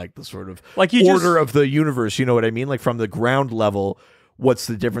beings in like the sort of like order of the universe. You know what I mean? Like from the ground level, what's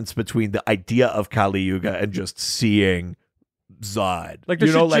the difference between the idea of Kali Yuga and just seeing Zod? Like there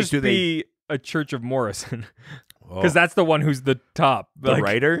should just be a Church of Morrison. Because that's the one who's the top. The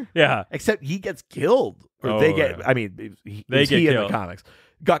writer? Yeah. Except he gets killed. Or they get, I mean, they get killed in the comics.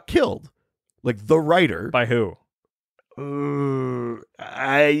 got killed. Like the writer. By who?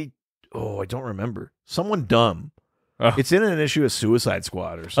 I don't remember. Someone dumb. Oh. It's in an issue of Suicide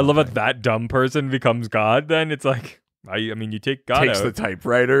Squad or something. I love that dumb person becomes God. Then it's like, I mean, you take God takes out. the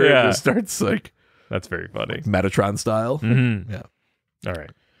typewriter and just starts like. That's very funny. Metatron style. Mm-hmm. Yeah. All right.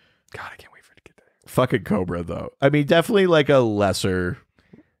 God, I can't wait for it to get there. Fucking Cobra though. I mean, definitely like a lesser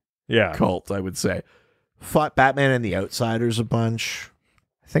cult, I would say. Fought Batman and the Outsiders a bunch.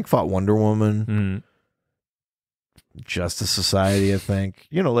 I think fought Wonder Woman. Mm-hmm. Justice Society, I think.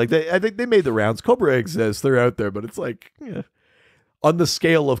 You know, like I think they made the rounds. Cobra exists, they're out there, but it's like, on the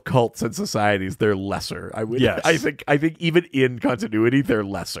scale of cults and societies, they're lesser. Yes. I think even in continuity, they're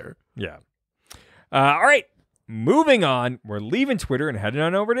lesser. Yeah. All right. Moving on. We're leaving Twitter and heading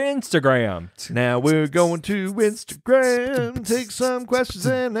on over to Instagram. Now we're going to Instagram, take some questions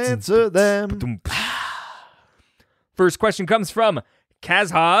and answer them. First question comes from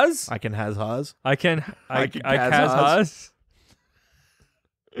Kaz Haas. I can Haas. Kaz Haas.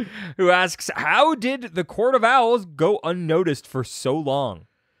 Who asks, how did the Court of Owls go unnoticed for so long?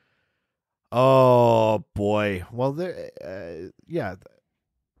 Oh boy. Well,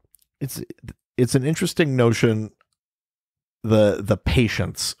 it's an interesting notion. The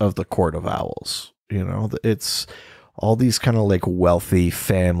patience of the Court of Owls. You know, it's all these kind of like wealthy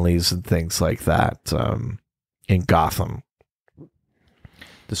families and things like that in Gotham.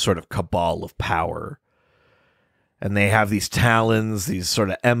 This sort of cabal of power. And they have these talons, these sort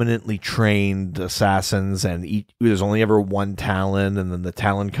of eminently trained assassins, and there's only ever one talon, and then the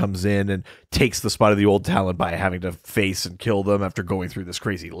talon comes in and takes the spot of the old talon by having to face and kill them after going through this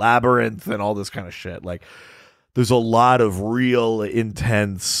crazy labyrinth and all this kind of shit. Like, there's a lot of real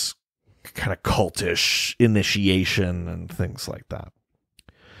intense kind of cultish initiation and things like that.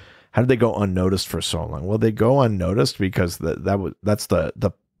 How did they go unnoticed for so long? Well, they go unnoticed because that's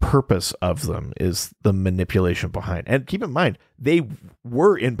the purpose of them is the manipulation behind. And keep in mind, they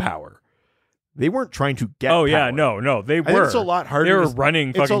were in power. They weren't trying to get power. No, they were. It's a lot harder. They were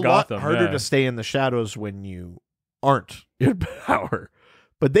running fucking Gotham. It's a lot harder to stay in the shadows when you aren't in power.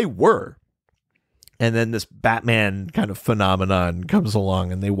 But they were. And then this Batman kind of phenomenon comes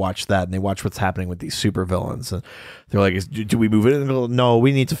along, and they watch that, and they watch what's happening with these supervillains, and they're like, "Do we move it?" And they go, "No,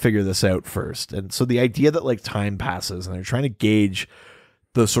 we need to figure this out first." And so the idea that like time passes, and they're trying to gauge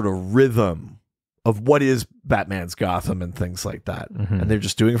the sort of rhythm of what is Batman's Gotham and things like that, and they're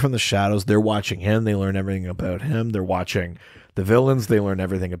just doing it from the shadows. They're watching him; they learn everything about him. They're watching the villains; they learn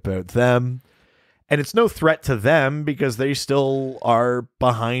everything about them. And it's no threat to them because they still are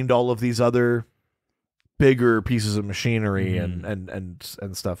behind all of these other bigger pieces of machinery and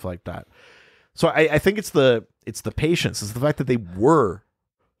stuff like that. So I think it's the patience. It's the fact that they were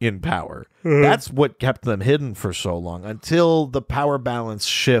in power. That's what kept them hidden for so long until the power balance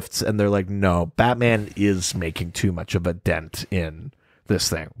shifts and they're like, no, Batman is making too much of a dent in this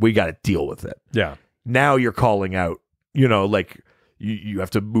thing. We got to deal with it. Yeah. Now you're calling out, like you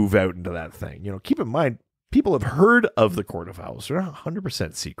have to move out into that thing. Keep in mind, people have heard of the Court of Owls. They're not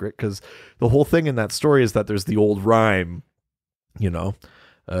 100% secret because the whole thing in that story is that there's the old rhyme,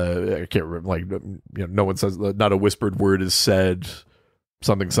 I can't remember, no one says, not a whispered word is said,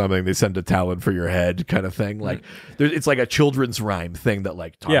 something, they send a talon for your head kind of thing. Like, it's like a children's rhyme thing that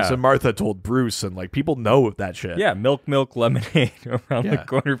like Thomas and Martha told Bruce, and like people know that shit. Yeah, milk, lemonade around the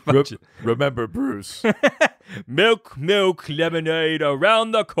corner. Remember Bruce. Milk, lemonade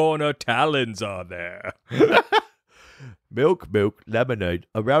around the corner, talons are there. Milk, lemonade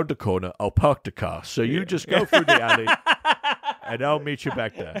around the corner. I'll park the car. So you just go through the alley and I'll meet you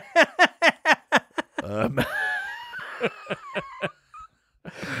back there.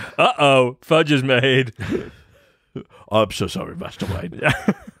 Uh-oh, fudge is made. I'm so sorry, Master Wayne.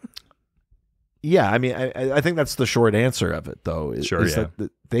 Yeah, I mean, I think that's the short answer of it, though.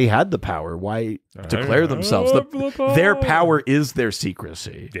 That they had the power. Why declare themselves? Their power is their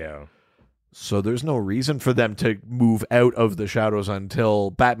secrecy. Yeah. So there's no reason for them to move out of the shadows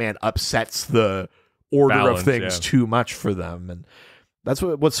until Batman upsets the order of things too much for them. And that's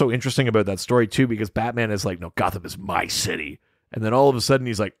what's so interesting about that story, too, because Batman is like, no, Gotham is my city. And then all of a sudden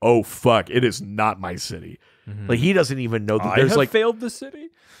he's like, oh, fuck, it is not my city. Like, he doesn't even know that there's failed the city?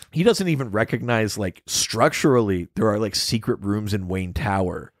 He doesn't even recognize, like, structurally, there are, like, secret rooms in Wayne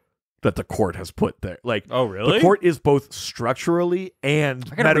Tower that the court has put there. Like, oh, really? The court is both structurally and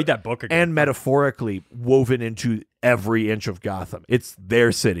I gotta read that book again. And metaphorically woven into every inch of Gotham. It's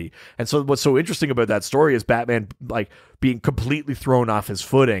their city. And so what's so interesting about that story is Batman, like, being completely thrown off his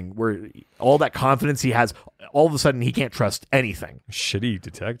footing, where all that confidence he has, all of a sudden he can't trust anything. Shitty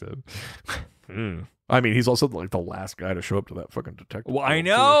detective. I mean, he's also like the last guy to show up to that fucking detective. Well, I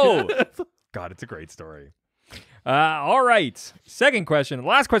know. God, it's a great story. All right. Second question.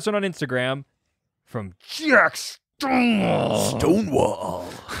 Last question on Instagram from Jack Stonewall. Stonewall.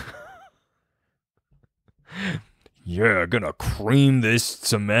 Yeah, gonna cream this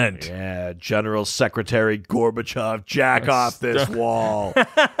cement. Yeah, General Secretary Gorbachev, jack off this wall.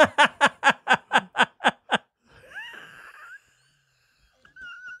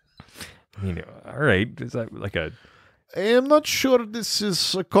 All right. Is that like a... I am not sure this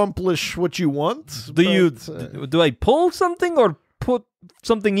is accomplish what you want. Do I pull something or put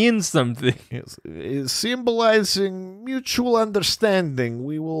something in something? Yes, is symbolizing mutual understanding.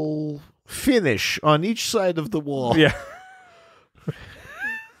 We will finish on each side of the wall. Yeah.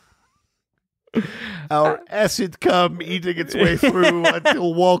 Our acid come eating its way through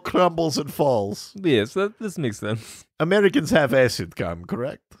until wall crumbles and falls. Yes, this makes sense. Americans have acid come,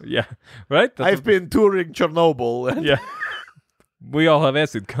 correct? Yeah, right? I've been touring Chernobyl. And yeah. We all have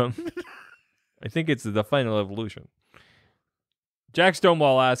acid come. I think it's the final evolution. Jack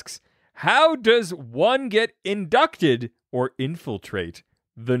Stonewall asks, how does one get inducted or infiltrate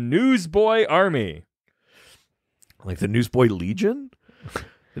the Newsboy Army? Like the Newsboy Legion?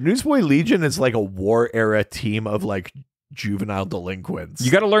 The Newsboy Legion is like a war era team of like juvenile delinquents.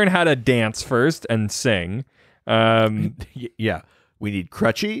 You got to learn how to dance first and sing. Yeah. We need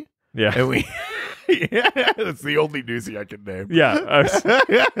Crutchy. Yeah. And we yeah, that's the only newsie I can name. Yeah.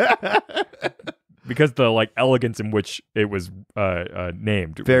 Because the like elegance in which it was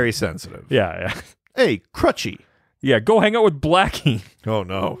named. Very sensitive. Yeah. Hey, Crutchy. Yeah, go hang out with Blackie. Oh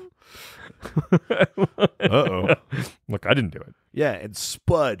no. Uh-oh. Look, I didn't do it. Yeah, and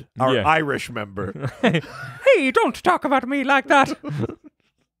Spud, our Irish member. Hey, don't talk about me like that.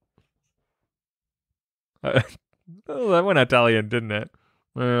 Oh, that went Italian, didn't it?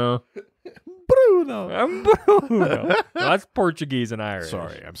 Well, Bruno. Bruno. No, that's Portuguese and Irish.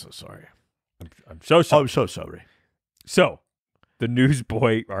 Sorry, I'm so sorry. I'm so sorry. I'm so sorry. So, the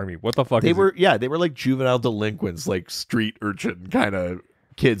Newsboy Army. What the fuck? They were like juvenile delinquents, like street urchin kind of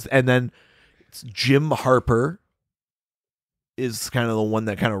kids, and then Jim Harper is kind of the one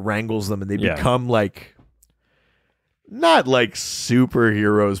that kind of wrangles them, and they become like not like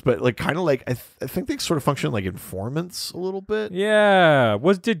superheroes, but like kind of like I think they sort of function like informants a little bit. Yeah.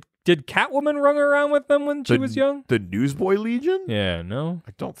 Did Catwoman run around with them when she was young? The Newsboy Legion? Yeah, no.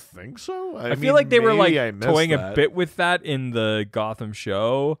 I don't think so. I feel like they were like toying a bit with that in the Gotham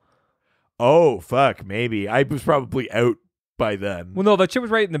show. Oh, fuck, maybe. I was probably out by then. Well, no, that shit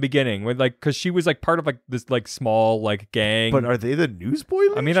was right in the beginning, when because she was like part of like this like small like gang. But are they the Newsboy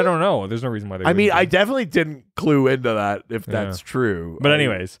Legion? I mean, I don't know. There's no reason why they. I mean, I definitely didn't clue into that if that's true. But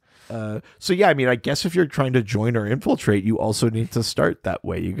anyways, so yeah, I mean, I guess if you're trying to join or infiltrate, you also need to start that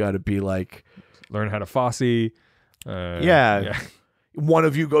way. You got to be like, learn how to Fosse. Yeah. One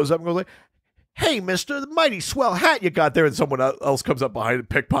of you goes up and goes like, "Hey, mister, the mighty swell hat you got there," and someone else comes up behind and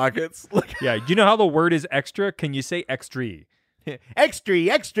pickpockets. Like, yeah, you know how the word is extra? Can you say extra? Extra.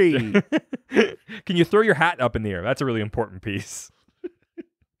 Can you throw your hat up in the air? That's a really important piece.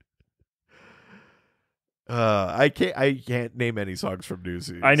 I can't name any songs from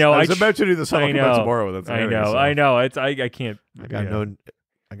Newsies. I know. I was about to do the song about tomorrow. That's I know. I can't. I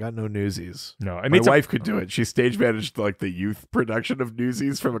got no Newsies. No, my wife could do it. She stage managed like the youth production of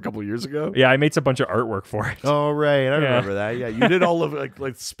Newsies from a couple years ago. Yeah, I made a bunch of artwork for it. Oh right, I remember that. Yeah, you did all of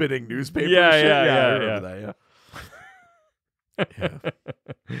like spinning newspaper. I remember that. Yeah.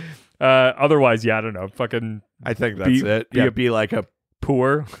 Otherwise, I don't know. Fucking. I think that's it. Be like a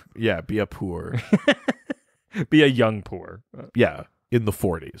poor. Yeah, be a poor. Be a young poor. Yeah, in the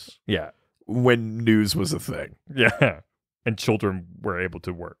 40s. Yeah, when news was a thing. Yeah, and children were able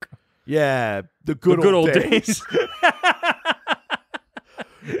to work. Yeah, the good old days.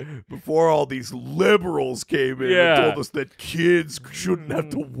 Before all these liberals came in and told us that kids shouldn't have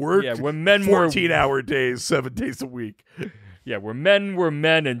to work. Yeah, when men 14-hour days, 7 days a week. Yeah, where men were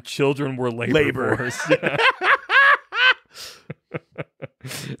men and children were labor. Force. Yeah.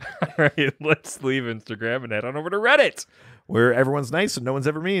 All right, let's leave Instagram and head on over to Reddit, where everyone's nice and no one's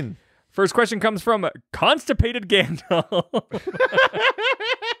ever mean. First question comes from Constipated Gandalf.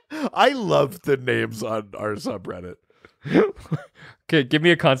 I love the names on our subreddit. Okay, give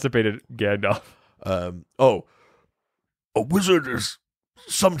me a Constipated Gandalf. A wizard is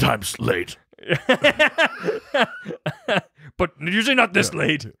sometimes late. But usually not this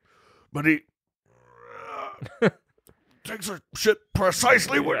late. But he takes a shit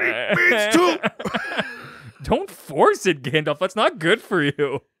precisely when he means to. Don't force it, Gandalf. That's not good for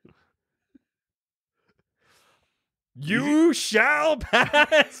you. You shall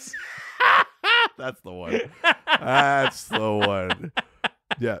pass. That's the one. That's the one.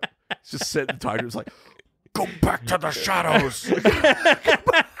 Yeah. It's just sitting talking. It's like, go back to the shadows.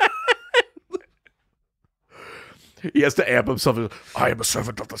 He has to amp himself. I am a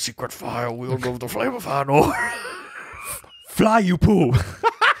servant of the secret fire. We'll go the flame of Hanor. Fly, you poo.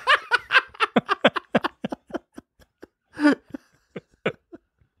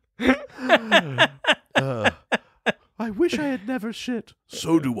 I wish I had never shit.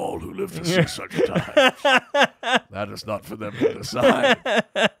 So do all who live to see such times. That is not for them to decide.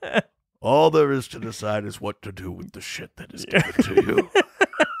 All there is to decide is what to do with the shit that is given to you.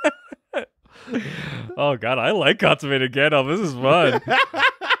 Oh, God, I like consummated Gandalf. This is fun.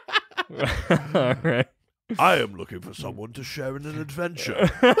 All right. I am looking for someone to share in an adventure.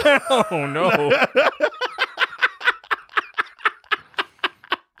 Oh, no.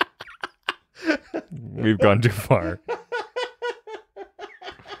 We've gone too far.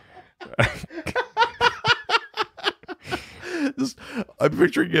 I'm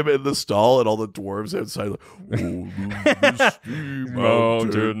picturing him in the stall and all the dwarves outside. Like,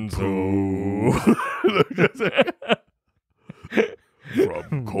 Mountain Pooh.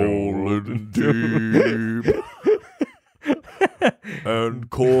 From cold and deep. And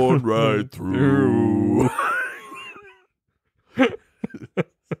corn right through.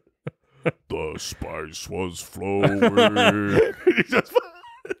 The spice was flowing.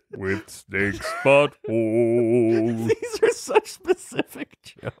 With snakes but holes. These are such specific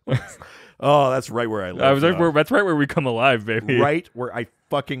jokes. Oh, that's right where I live. That's right where we come alive, baby. Right where I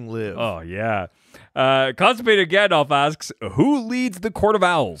fucking live. Oh, yeah. Constipated Gandalf asks, who leads the Court of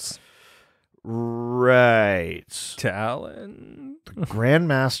Owls? Right. Talon?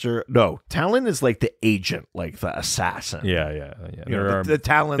 Grandmaster. No, Talon is like the agent, like the assassin. Yeah. The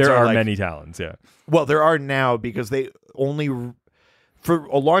Talons there are like, many Talons, yeah. Well, there are now because they only... For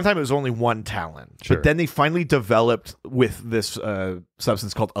a long time, it was only one Talon. Sure. But then they finally developed with this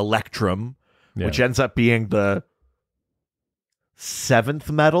substance called Electrum, which ends up being the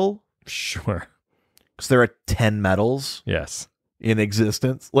 7th metal. Sure. Because there are 10 metals Yes. in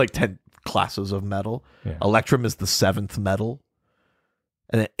existence, like 10 classes of metal. Yeah. Electrum is the 7th metal.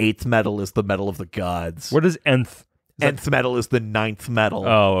 And then 8th metal is the metal of the gods. What is nth? Nth metal is the 9th metal.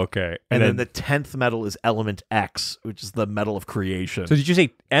 Oh, okay. And then the 10th metal is element X, which is the metal of creation. So did you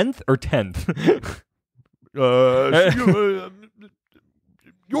say nth or 10th?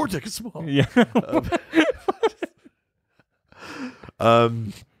 Your dick is small. Yeah.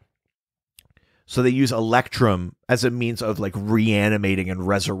 So they use Electrum as a means of like reanimating and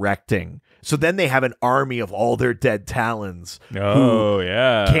resurrecting. So then they have an army of all their dead Talons. Oh,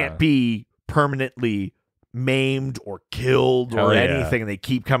 yeah. Can't be permanently maimed or killed or anything, and they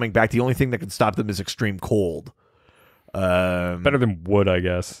keep coming back. The only thing that can stop them is extreme cold. Better than wood, I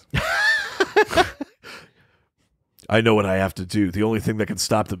guess. I know what I have to do. The only thing that can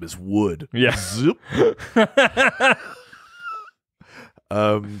stop them is wood. Yeah. Zip.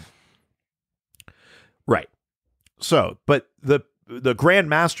 Right. So, but the Grand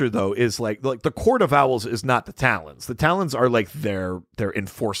Master though is like the Court of Owls is not the Talons. The Talons are like their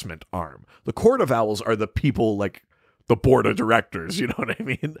enforcement arm. The Court of Owls are the people like the board of directors. You know what I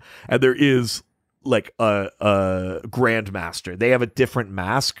mean? And there is like a Grand Master. They have a different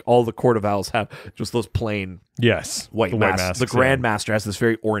mask. All the Court of Owls have just those plain white masks. The Grand Master has this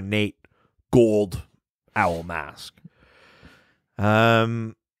very ornate gold owl mask.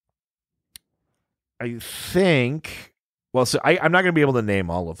 I think, well, so I'm not going to be able to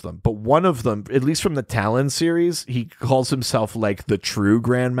name all of them, but one of them, at least from the Talon series, he calls himself like the true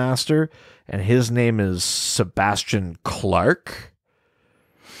Grandmaster, and his name is Sebastian Clark.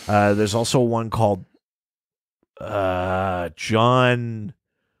 There's also one called John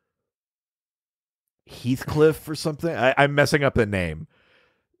Heathcliff or something. I'm messing up the name.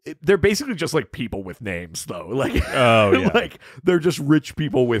 They're basically just like people with names, though. Like, like they're just rich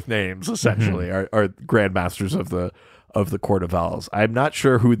people with names. Essentially, are grandmasters of the Court of Owls. I'm not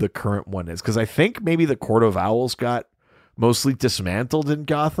sure who the current one is because I think maybe the Court of Owls got mostly dismantled in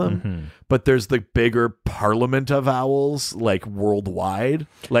Gotham, but there's the bigger Parliament of Owls, like worldwide.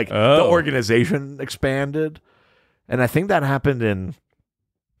 Like the organization expanded, and I think that happened in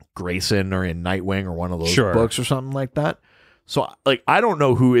Grayson or in Nightwing or one of those books or something like that. So, like, I don't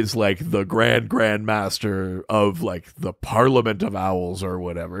know who is, like, the Grand Master of, like, the Parliament of Owls or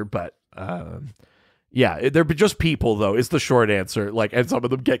whatever, but, yeah, they're just people, though, is the short answer. Like, and some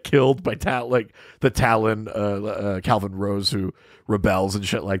of them get killed by, the Talon, Calvin Rose, who rebels and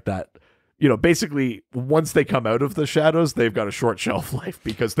shit like that. You know, basically, once they come out of the shadows, they've got a short shelf life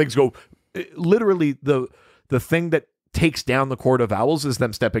because things go, literally, the thing that takes down the Court of Owls is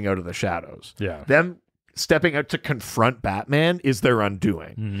them stepping out of the shadows. Yeah. Them stepping out to confront Batman is their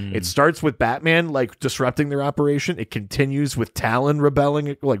undoing. It starts with Batman like disrupting their operation. It continues with Calvin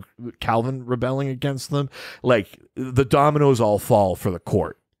rebelling against them. Like the dominoes all fall for the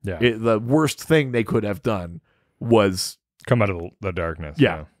court. Yeah. The worst thing they could have done was come out of the darkness.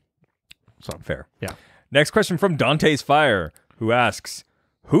 Yeah. So fair. Yeah. Next question from Dante's Fire, who asks,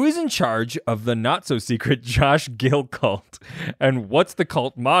 who is in charge of the not-so-secret Josh Gill cult? And what's the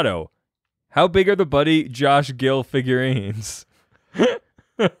cult motto? How big are the Buddy Josh Gill figurines?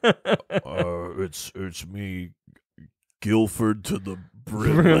 It's me, Guilford to the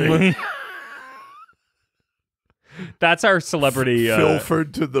Brimley. That's our celebrity.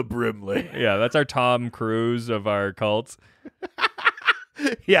 Filford to the Brimley. Yeah, that's our Tom Cruise of our cults.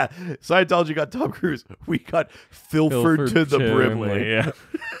 Yeah, Scientology got Tom Cruise. We got Filford to the Brimley. Yeah.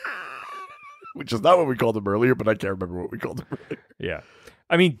 Which is not what we called him earlier, but I can't remember what we called him earlier. Yeah.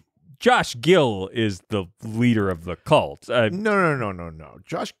 I mean, Josh Gill is the leader of the cult. No.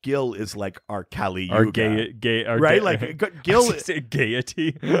 Josh Gill is like our Kali Yuga. Our right? Like Gill is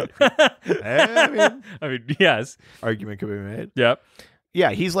gaiety. I mean, yes. Argument could be made. Yep.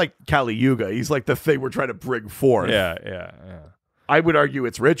 Yeah, he's like Kali Yuga. He's like the thing we're trying to bring forth. Yeah. I would argue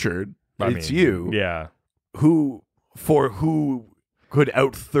it's Richard. It's you. Yeah. Who could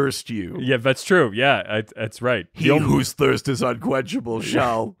outthirst you. Yeah, that's true. Yeah, that's right. He whose thirst is unquenchable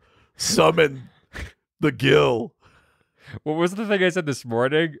shall summon the Gill. What was the thing I said this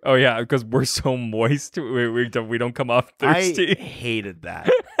morning? Oh, yeah, because we're so moist, we don't come off thirsty. I hated that.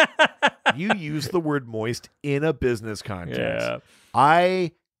 You used the word moist in a business context. Yeah.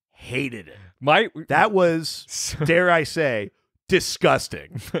 I hated it. That was, dare I say,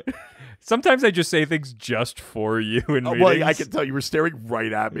 disgusting. Sometimes I just say things just for you in meetings. Well, I can tell you were staring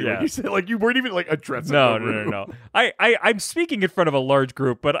right at me when you said, like, you weren't even like addressing. No. I'm speaking in front of a large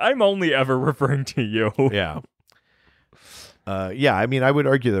group, but I'm only ever referring to you. Yeah. I mean, I would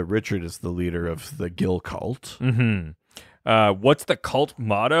argue that Richard is the leader of the Gill cult. Mm-hmm. What's the cult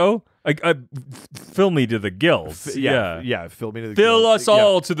motto? Fill me to the gills. Fill me to the Fill gills. us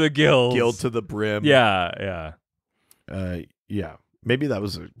all to the gills. Gill to the brim. Yeah. Maybe that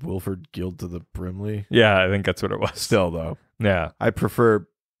was a Wilford Gill to the Brimley. Yeah, I think that's what it was. Still, though. Yeah. I prefer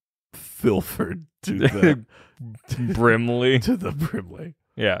Filford to the Brimley. To the Brimley.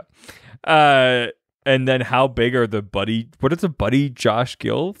 Yeah. And then how big are what is a Buddy Josh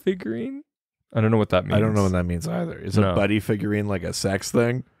Gill figurine? I don't know what that means. I don't know what that means either. Is a buddy figurine like a sex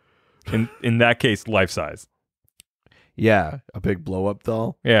thing? In that case, life size. Yeah, a big blow up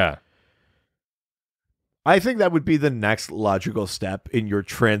doll. Yeah. I think that would be the next logical step in your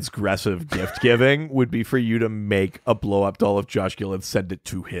transgressive gift giving would be for you to make a blow up doll of Josh Gill and send it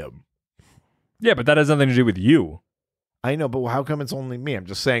to him. Yeah, but that has nothing to do with you. I know, but how come it's only me? I'm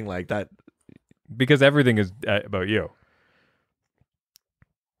just saying like that. Because everything is about you.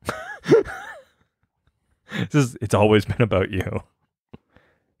 It's always been about you.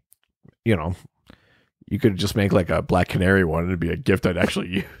 You know, you could just make like a Black Canary one and it'd be a gift I'd actually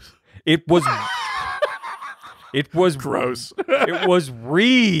use. It was gross. It was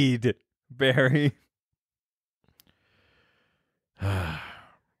Reed, Barry. Are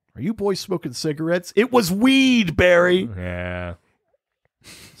you boys smoking cigarettes? It was weed, Barry. Yeah.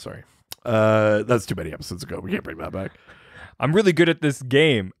 Sorry. That's too many episodes ago. We can't bring that back. I'm really good at this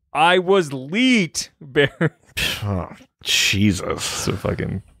game. I was leet, Barry. Oh, Jesus. So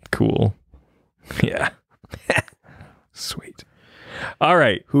fucking cool. Yeah. Sweet. All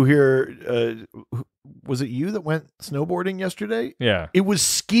right. Who here... was it you that went snowboarding yesterday? Yeah. It was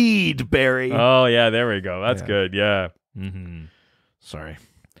skied, Barry. Oh, yeah, there we go. That's good. Yeah. Mm-hmm. Sorry.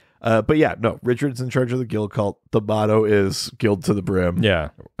 But yeah, no, Richard's in charge of the Gill cult. The motto is Guild to the Brim.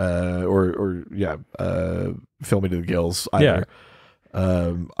 Yeah. Fill me to the gills. Either.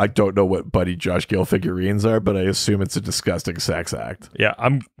 Yeah. I don't know what Buddy Josh Gill figurines are, but I assume it's a disgusting sex act. Yeah,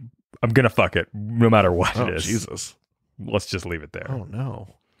 I'm gonna fuck it no matter what it is. Jesus. Let's just leave it there. Oh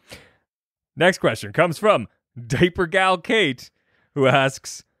no. Next question comes from Diaper Gal Kate, who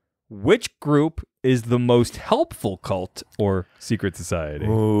asks, which group is the most helpful cult or secret society?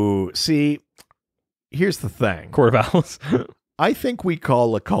 Ooh, see, here's the thing. Court of Owls. I think we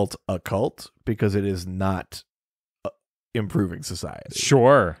call a cult because it is not improving society.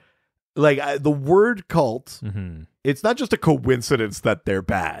 Sure. Like the word cult, it's not just a coincidence that they're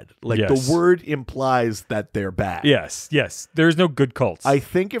bad. Like the word implies that they're bad. Yes. There's no good cults. I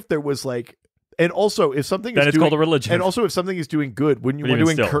think if there was like, and also if something then is it's called a religion. And also if something is doing good, wouldn't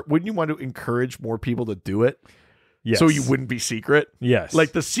you want to encourage more people to do it? Yes. So you wouldn't be secret? Yes.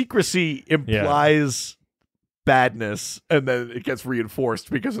 Like the secrecy implies badness, and then it gets reinforced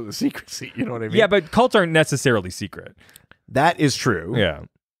because of the secrecy. You know what I mean? Yeah, but cults aren't necessarily secret. That is true. Yeah.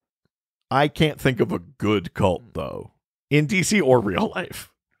 I can't think of a good cult, though, in DC or real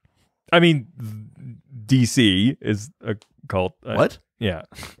life. I mean, DC is a cult. What? Yeah.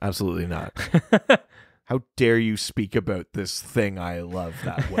 Absolutely not. How dare you speak about this thing I love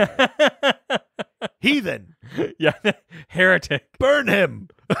that way? Heathen! Yeah. Heretic. Burn him!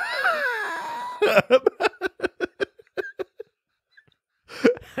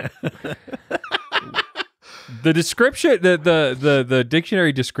 The description, the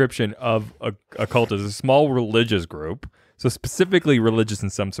dictionary description of a cult is a small religious group, so specifically religious in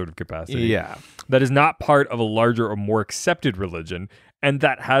some sort of capacity. Yeah. That is not part of a larger or more accepted religion, and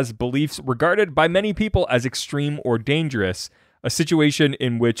that has beliefs regarded by many people as extreme or dangerous, a situation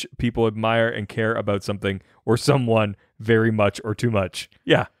in which people admire and care about something or someone very much or too much.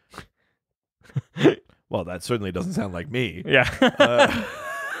 Yeah. Well, that certainly doesn't sound like me. Yeah.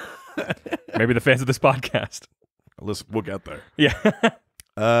 Maybe the fans of this podcast. Listen, we'll get there. Yeah.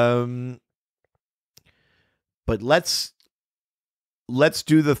 But let's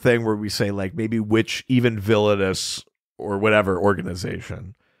do the thing where we say, like, maybe which even villainous or whatever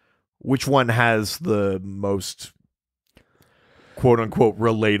organization, which one has the most quote unquote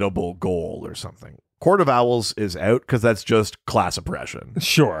relatable goal or something. Court of Owls is out because that's just class oppression.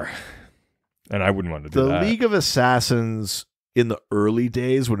 Sure. And I wouldn't want to do that. The League of Assassins in the early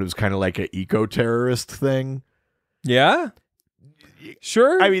days when it was kind of like an eco-terrorist thing. Yeah?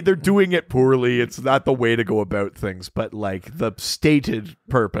 Sure. I mean, they're doing it poorly. It's not the way to go about things, but like the stated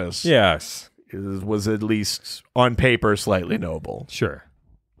purpose yes. was at least on paper slightly noble. Sure.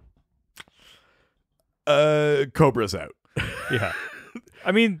 Cobra's out. Yeah.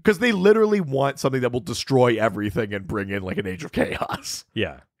 I mean, because they literally want something that will destroy everything and bring in like an age of chaos.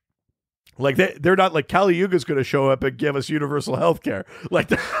 Yeah. Like they're not like Kali Yuga's going to show up and give us universal health care.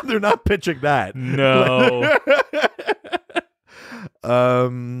 Like they're not pitching that. No.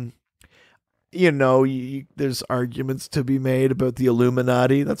 There's arguments to be made about the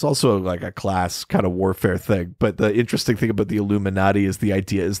Illuminati. That's also like a class kind of warfare thing. But the interesting thing about the Illuminati is the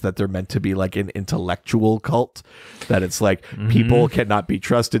idea is that they're meant to be like an intellectual cult. That it's like people cannot be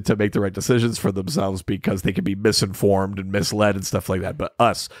trusted to make the right decisions for themselves because they can be misinformed and misled and stuff like that. But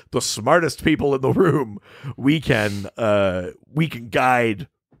us, the smartest people in the room, we can guide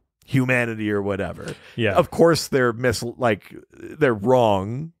humanity or whatever. Yeah. Of course they're they're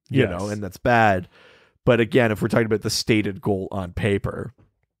wrong, you know, and that's bad. But again, if we're talking about the stated goal on paper,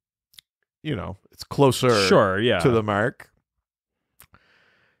 you know, it's closer to the mark.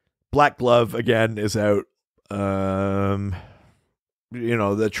 Black Glove again is out. The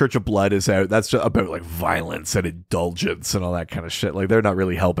Church of Blood is out. That's just about like violence and indulgence and all that kind of shit. Like they're not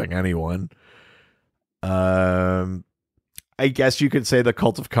really helping anyone. I guess you could say the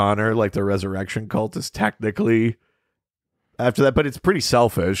Cult of Connor, like the Resurrection Cult, is technically after that, but it's pretty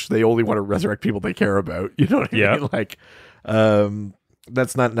selfish. They only want to resurrect people they care about. You know what I mean? Like,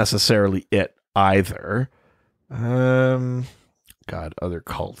 that's not necessarily it either. God, other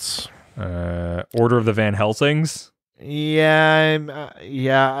cults. Order of the Van Helsings. I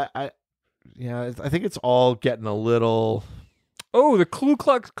think it's all getting a little. Oh, the Ku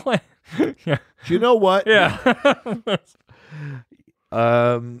Klux Klan. Yeah. Do you know what? Yeah.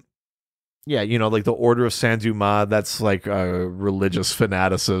 Like the Order of Saint Dumas, that's like religious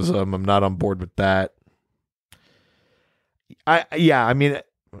fanaticism. I'm not on board with that. I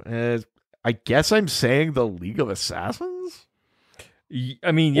guess I'm saying the League of Assassins?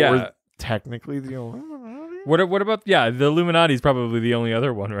 I mean, yeah. Or technically the Illuminati? What about, the Illuminati is probably the only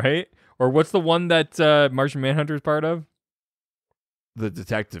other one, right? Or what's the one that Martian Manhunter is part of? The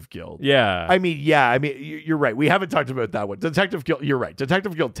Detective Guild. Yeah. I mean, you're right. We haven't talked about that one. Detective Guild, you're right.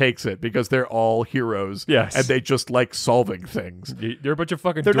 Detective Guild takes it because they're all heroes. Yes. And they just like solving things. They're a bunch of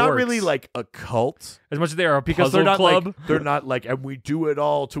fucking They're dorks. not really like a cult. As much as they are a because puzzle club. They're not like, and we do it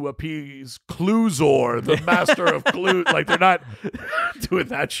all to appease Cluzor, the master of clues. Like, they're not doing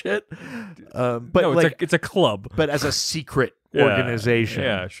that shit. But no, like, it's a club. But as a secret organization.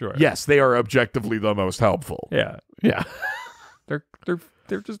 Yeah, sure. Yes, they are objectively the most helpful. Yeah. Yeah.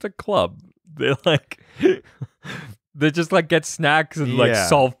 They're just a club. They just like get snacks and like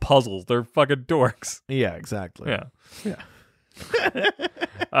solve puzzles. They're fucking dorks. Yeah, exactly. Yeah.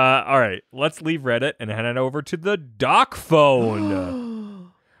 All right, let's leave Reddit and head on over to the doc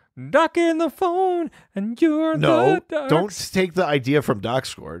phone. Doc in the phone, and you're the docs. Don't take the idea from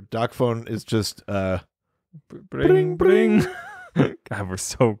DocScore. Doc phone is just bring. God, we're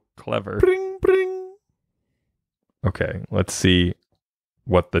so clever. Bring. Okay, let's see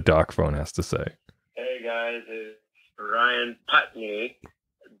what the doc phone has to say. Hey guys. guys is Ryan Putney.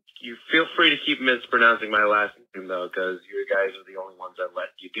 You feel free to keep mispronouncing my last name, though, because you guys are the only ones that let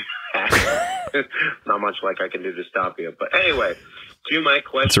you do that. Not much like I can do to stop you. But anyway, to my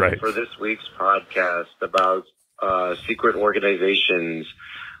question for this week's podcast about secret organizations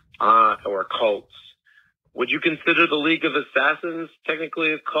or cults. Would you consider the League of Assassins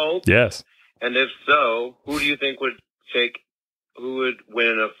technically a cult? Yes. And if so, who do you think would win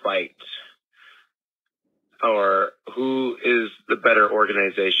in a fight? Or who is the better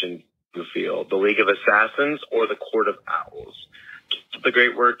organization, you feel? The League of Assassins or the Court of Owls? Keep the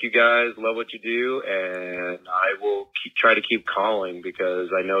great work, you guys. Love what you do. And I will try to keep calling because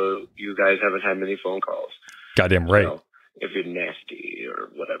I know you guys haven't had many phone calls. Goddamn right. So, if you're nasty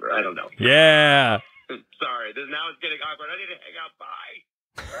or whatever, I don't know. Yeah. Sorry, now it's getting awkward. I need to hang up.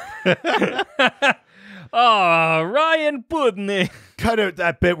 Bye. Oh, Ryan Putney. Cut out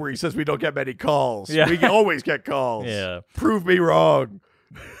that bit where he says we don't get many calls. Yeah. We always get calls. Yeah. Prove me wrong.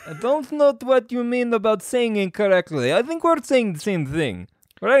 I don't know what you mean about saying incorrectly. I think we're saying the same thing.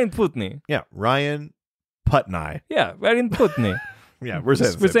 Ryan Putney. Yeah, Ryan Putney. Yeah, Ryan Putney. Yeah, we're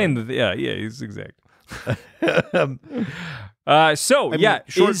saying he's exact.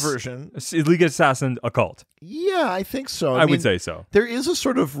 Short version. Is League of Assassins a cult? Yeah, I think so. I would say so. There is a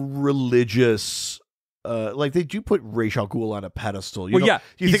sort of religious, like they do put Ra's al Ghul on a pedestal. You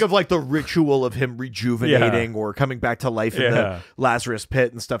think of like the ritual of him rejuvenating or coming back to life in the Lazarus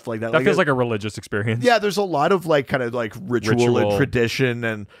pit and stuff like that. That feels like a religious experience. Yeah, there's a lot of like kind of like ritual and tradition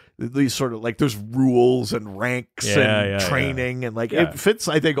and these sort of like there's rules and ranks and training and like it fits,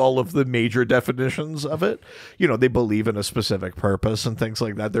 I think, all of the major definitions of it. You know, they believe in a specific purpose and things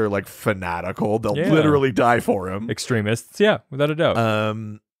like that. They're like fanatical. They'll literally die for him. Extremists, without a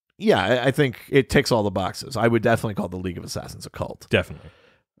doubt. Yeah, I think it ticks all the boxes. I would definitely call the League of Assassins a cult. Definitely.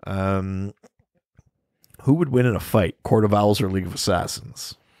 Who would win in a fight, Court of Owls or League of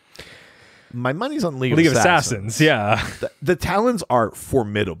Assassins? My money's on League of Assassins. Yeah. The Talons are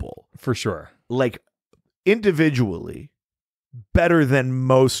formidable. For sure. Like, individually, better than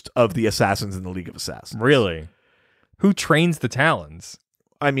most of the assassins in the League of Assassins. Really? Who trains the Talons?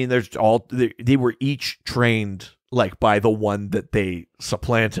 I mean, they were each trained like by the one that they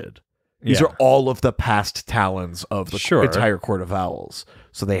supplanted. These are all of the past Talons of the entire Court of Owls.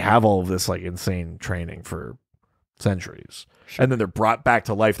 So they have all of this like insane training for centuries. Sure. And then they're brought back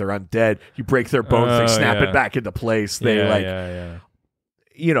to life. They're undead. You break their bones, they snap it back into place. They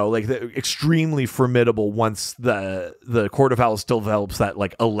you know, like they're extremely formidable once the Court of Owls still develops that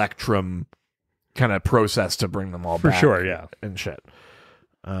like electrum kind of process to bring them all back. For sure, yeah. And shit.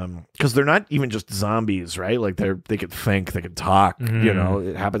 Because they're not even just zombies, right? Like they could think, they could talk. Mm-hmm. You know,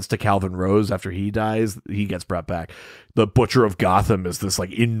 it happens to Calvin Rose after he dies. He gets brought back. The Butcher of Gotham is this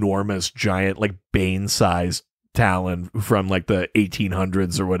like enormous, giant, like Bane-sized Talon from like the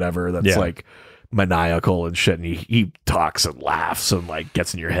 1800s or whatever. That's like maniacal and shit. And he talks and laughs and like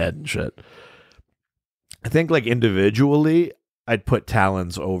gets in your head and shit. I think like individually, I'd put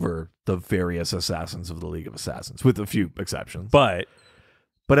Talons over the various assassins of the League of Assassins, with a few exceptions. But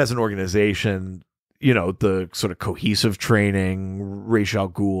as an organization, you know, the sort of cohesive training, Ra's al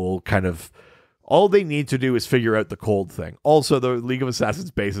Ghul, kind of, all they need to do is figure out the cold thing. Also, the League of Assassins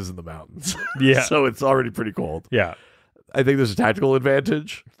base is in the mountains. Yeah. So it's already pretty cold. Yeah. I think there's a tactical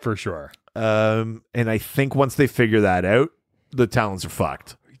advantage. For sure. And I think once they figure that out, the Talons are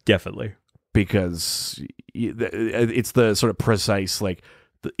fucked. Definitely. Because it's the sort of precise, like,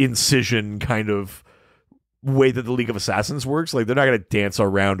 the incision kind of way that the League of Assassins works. Like, they're not going to dance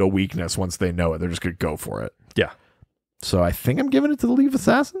around a weakness once they know it. They're just going to go for it. Yeah. So I think I'm giving it to the League of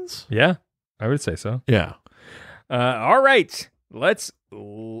Assassins. Yeah, I would say so. Yeah. All right. Let's...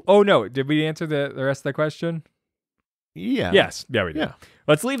 Oh, no. Did we answer the rest of the question? Yeah. Yes. Yeah, we did. Yeah.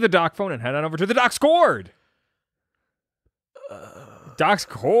 Let's leave the doc phone and head on over to the doc scored. Doc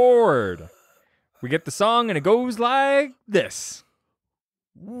scored. We get the song and it goes like this.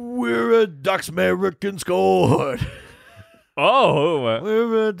 We're a Ducks American scored. Oh.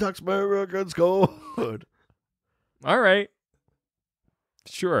 We're a Ducks American scored. All right.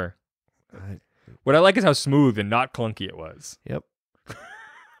 Sure. What I like is how smooth and not clunky it was. Yep.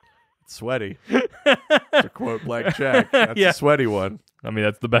 It's sweaty. To quote Black Jack. That's a sweaty one. I mean,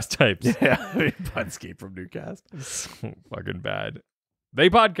 that's the best types. Yeah. Pudscape from Newcastle. So fucking bad. They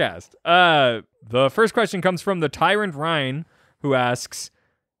podcast. The first question comes from the Tyrant Ryan, who asks,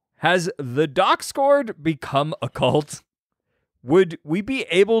 has the doc scored become a cult? Would we be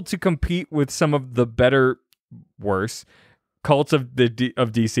able to compete with some of the better, worse cults of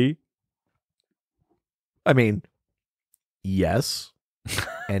DC? I mean, yes.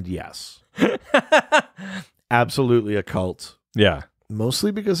 And yes. Absolutely a cult. Yeah.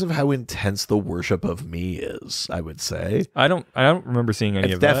 Mostly because of how intense the worship of me is, I would say. I don't remember seeing any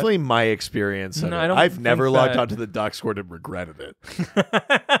it's of that. It's definitely my experience. No, I've never logged onto the Doctober and regretted it.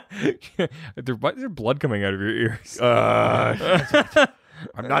 Why is there blood coming out of your ears? I'm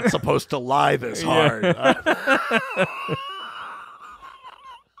not supposed to lie this hard.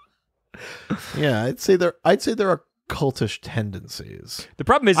 Yeah, I'd say there are cultish tendencies. The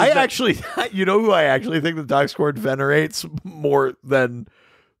problem is actually, you know who I actually think the Doctober venerates more than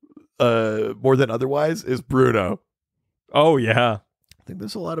otherwise is Bruno. Oh yeah, I think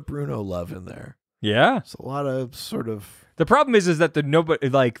there's a lot of Bruno love in there. Yeah, it's a lot of sort of. The problem is that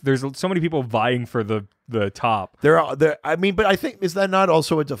there's so many people vying for the top. I mean, but I think, is that not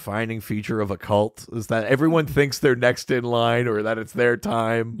also a defining feature of a cult? Is that everyone thinks they're next in line or that it's their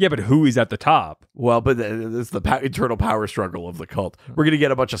time? Yeah, but who is at the top? Well, but it's the internal power struggle of the cult. We're gonna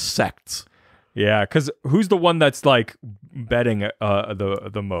get a bunch of sects. Yeah, because who's the one that's like betting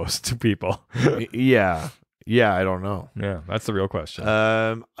the most people? Yeah, I don't know. Yeah, that's the real question.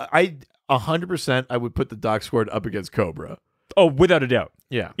 100% I would put the Doctober up against Cobra. Oh, without a doubt.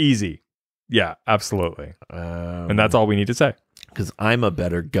 Yeah. Easy. Yeah, absolutely. And that's all we need to say. Because I'm a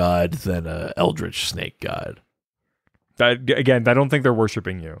better god than a eldritch snake god. I don't think they're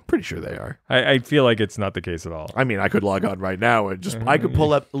worshiping you. Pretty sure they are. I feel like it's not the case at all. I mean, I could log on right now and I could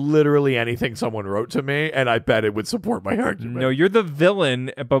pull up literally anything someone wrote to me, and I bet it would support my argument. No, you're the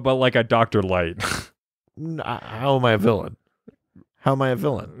villain, but like a Dr. Light. How am I a villain? How am I a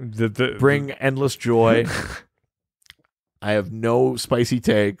villain? Bring endless joy. I have no spicy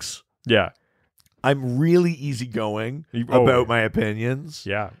takes. Yeah. I'm really easygoing about my opinions.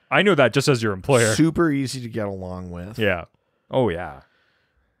 Yeah. I know that just as your employer. Super easy to get along with. Yeah. Oh, yeah.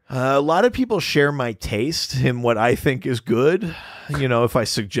 A lot of people share my taste in what I think is good. You know, if I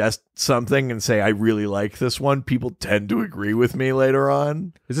suggest something and say I really like this one, people tend to agree with me later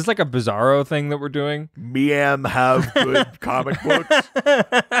on. Is this like a Bizarro thing that we're doing? Meam have good comic books.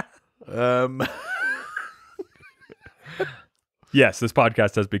 Yes, this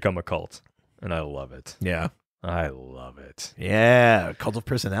podcast has become a cult, and I love it. Yeah. I love it. Yeah. Cult of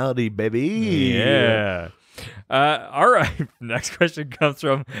personality, baby. Yeah. All right. Next question comes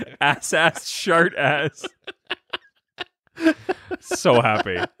from ass shart ass. So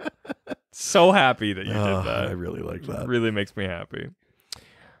happy that you did that. I really like that. It really makes me happy.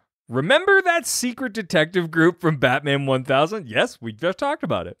 Remember that secret detective group from Batman 1000? Yes, we just talked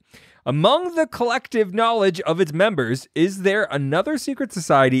about it. Among the collective knowledge of its members, is there another secret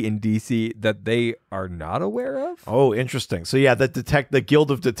society in DC that they are not aware of? Oh, interesting. So yeah, the Guild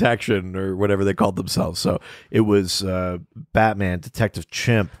of Detection, or whatever they called themselves. So it was Batman, Detective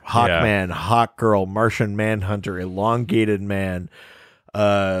Chimp, Hawkman, Hawkgirl, Martian Manhunter, Elongated Man,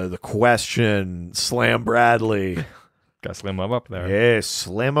 The Question, Slam Bradley. Gotta slam him up there. Yeah,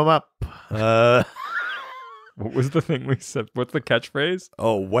 slam him up. What was the thing we said? What's the catchphrase?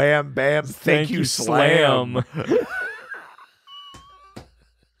 Oh, wham, bam, thank you, slam.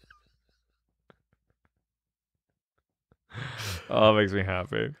 Oh, it makes me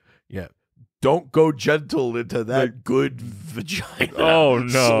happy. Yeah. Don't go gentle into that good vagina. Oh,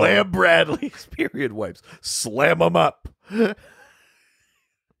 no. Slam Bradley's period wipes. Slam them up. Do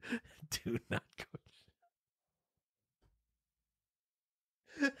not go.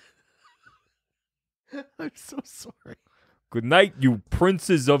 I'm so sorry. Good night, you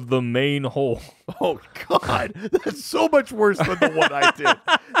princes of the main hole. Oh, God. That's so much worse than the one I did.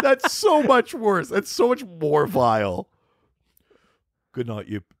 That's so much worse. That's so much more vile. Good night,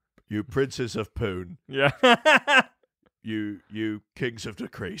 you princes of Poon. Yeah. You kings of the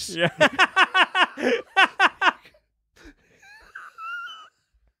crease. Yeah.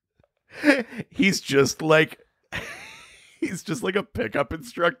 He's just like a pickup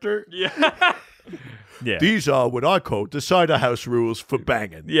instructor. Yeah. Yeah. These are what I call decider house rules for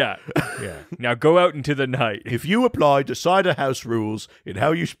banging. Yeah. Yeah. Now go out into the night. If you apply decider house rules in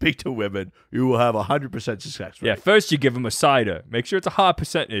how you speak to women, you will have 100% success rate. Yeah. First, you give them a cider. Make sure it's a high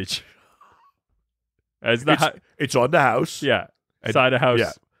percentage. It's on the house. Yeah. Cider house.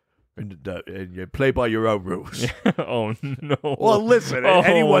 Yeah. And you play by your own rules. Yeah. Oh, no. Well, listen,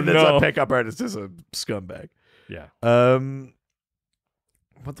 anyone that's a pickup artist is a scumbag. Yeah.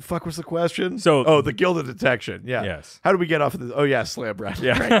 What the fuck was the question? The Guild of Detection. Yeah. Yes. How do we get off of this? Oh, yeah, Slam Bradley.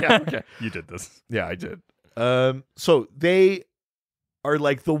 Yeah. Right, yeah. Okay. You did this. Yeah, I did. So they are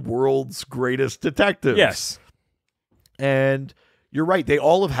like the world's greatest detectives. Yes. And you're right. They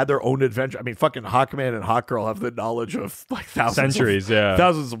all have had their own adventure. I mean, fucking Hawkman and Hawkgirl have the knowledge of like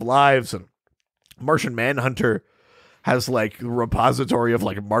thousands of lives, and Martian Manhunter has like a repository of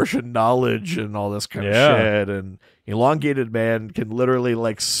like Martian knowledge and all this kind of shit, and elongated man can literally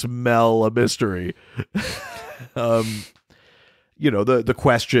like smell a mystery. The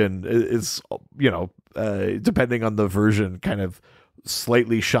question is, depending on the version, kind of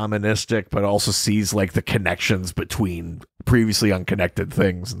slightly shamanistic, but also sees like the connections between previously unconnected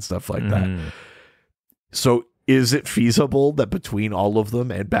things and stuff like that. So is it feasible that between all of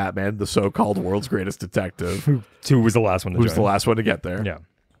them and Batman, the so-called world's greatest detective, who was the last one to who's the last one to get there? Yeah.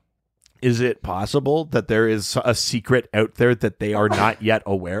 Is it possible that there is a secret out there that they are not yet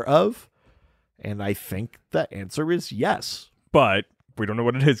aware of? And I think the answer is yes. But we don't know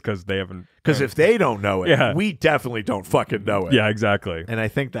what it is because they haven't. Because if they don't know it, we definitely don't fucking know it. Yeah, exactly. And I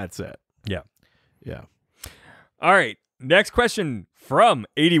think that's it. Yeah. Yeah. All right. Next question from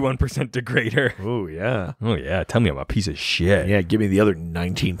 81% Degrader. Oh, yeah. Oh, yeah. Tell me I'm a piece of shit. Yeah, give me the other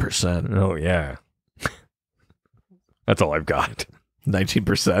 19%. Oh, yeah. That's all I've got.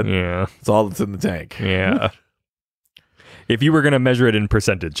 19%? Yeah. That's all that's in the tank. Yeah. If you were going to measure it in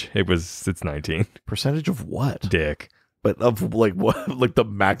percentage, it's 19. Percentage of what? Dick. But of like what? Like the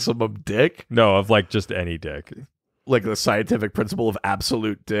maximum dick? No, of like just any dick. Like the scientific principle of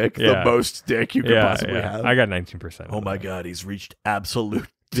absolute dick? The most dick you could possibly have? I got 19%. Oh my God, he's reached absolute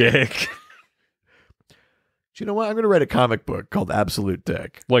dick. Do you know what? I'm going to write a comic book called Absolute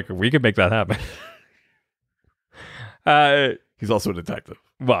Dick. Like, we could make that happen. He's also a detective.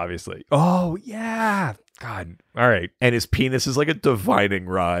 Well, obviously. Oh, yeah. God. All right. And his penis is like a divining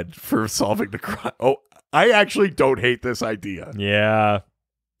rod for solving the crime. Oh, I actually don't hate this idea. Yeah.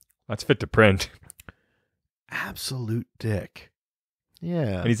 That's fit to print. Absolute dick.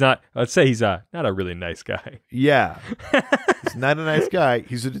 Yeah. And he's not, let's say he's not a really nice guy. Yeah. He's not a nice guy.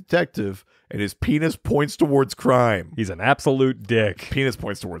 He's a detective, and his penis points towards crime. He's an absolute dick. Penis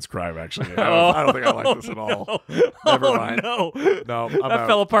points towards crime, actually. I don't think I like this at all. Never mind. No. No, I'm that out.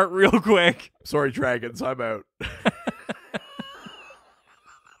 fell apart real quick. Sorry, dragons. I'm out.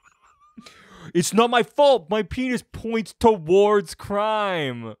 It's not my fault. My penis points towards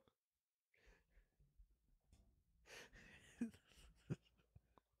crime.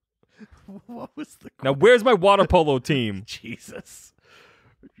 What was the Now, where's my water polo team? Jesus.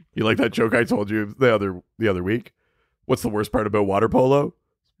 You like that joke I told you the other week? What's the worst part about water polo?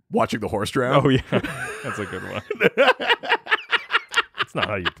 Watching the horse drown. Oh, yeah. That's a good one. That's not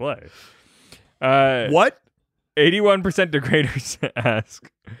how you play. What? 81% degraders ask,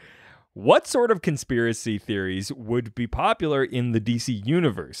 what sort of conspiracy theories would be popular in the DC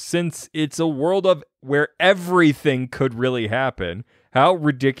universe? Since it's a world where everything could really happen, how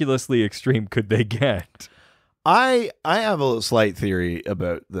ridiculously extreme could they get? I have a slight theory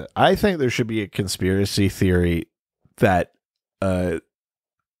about that. I think there should be a conspiracy theory that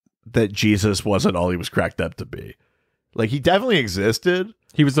that Jesus wasn't all he was cracked up to be. Like, he definitely existed.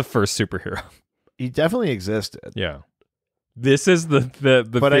 He was the first superhero. He definitely existed. Yeah. This is the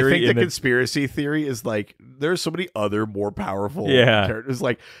but theory. I think the conspiracy theory is like there's so many other more powerful characters.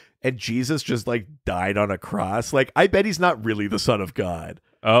 Like, and Jesus just like died on a cross. Like, I bet he's not really the son of God.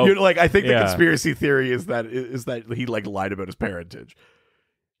 Oh, like I think the conspiracy theory is that he like lied about his parentage.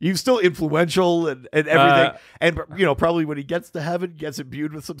 He's still influential and everything, and probably when he gets to heaven, gets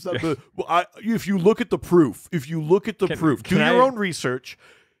imbued with some stuff. If you look at the proof, do your own research.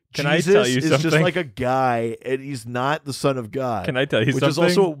 Can Jesus I tell you something? is just like a guy, and he's not the son of God. Can I tell you something? Which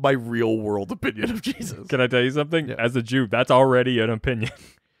is also my real world opinion of Jesus. Can I tell you something? Yeah. As a Jew, that's already an opinion.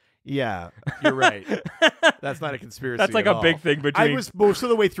 Yeah, you're right. That's not a conspiracy. That's like at a all. big thing between. I was most of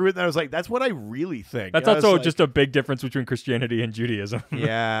the way through it, and I was like, "That's what I really think." That's also just a big difference between Christianity and Judaism.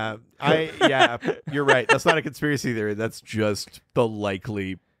 Yeah, you're right. That's not a conspiracy theory. That's just the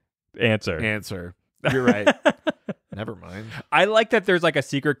likely answer. You're right. Never mind. I like that there's like a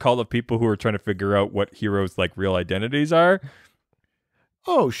secret cult of people who are trying to figure out what heroes' like real identities are.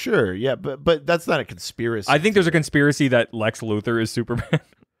 Oh, sure. Yeah, but that's not a conspiracy. I think there's a conspiracy that Lex Luthor is Superman.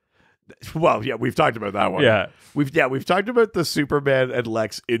 Well, yeah, we've talked about that one. Yeah. We've talked about the Superman and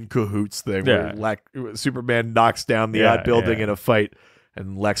Lex in cahoots thing where Superman knocks down the odd building in a fight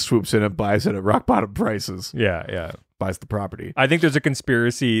and Lex swoops in and buys it at rock bottom prices. Yeah. Buys the property. I think there's a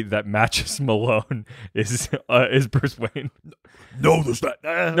conspiracy that Matches Malone is Bruce Wayne. No, there's not.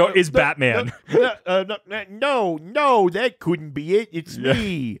 No, is Batman. No, that couldn't be it. It's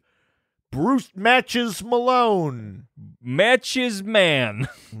me. Bruce Matches Malone. Matches Man.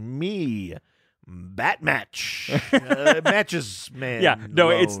 Me. Batmatch. Matches Man. Yeah, no,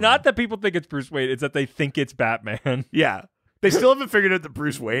 Malone. It's not that people think it's Bruce Wayne. It's that they think it's Batman. Yeah. They still haven't figured out the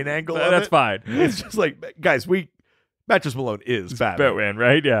Bruce Wayne angle of That's it. fine. It's just like, guys, Matches Malone is Batman. Batman,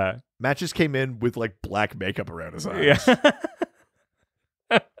 right? Yeah. Matt just came in with like black makeup around his eyes. Yeah.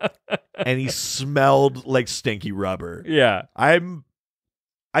 And he smelled like stinky rubber. Yeah. I'd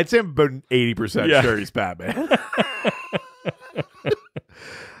say I'm about 80% sure he's Batman.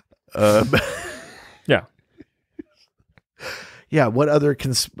 Yeah. Yeah, what other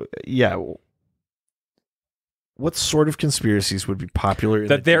what sort of conspiracies would be popular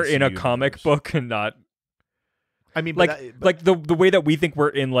that they're in a DC comic universe? book and not I mean, like the way that we think we're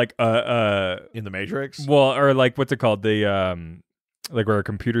in like in the Matrix? well, or like what's it called? The like we're a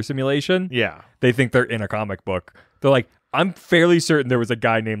computer simulation. Yeah. They think they're in a comic book. They're like, I'm fairly certain there was a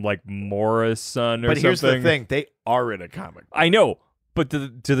guy named like Morrison or something. But here's the thing, they are in a comic book. I know, but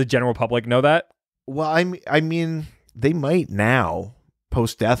do the general public know that? Well, I mean, they might now,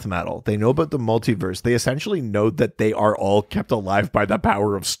 post-death metal. They know about the multiverse. They essentially know that they are all kept alive by the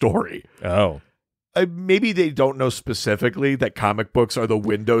power of story. Oh. Maybe they don't know specifically that comic books are the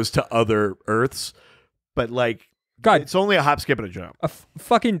windows to other Earths, but like, God, it's only a hop, skip, and a jump. A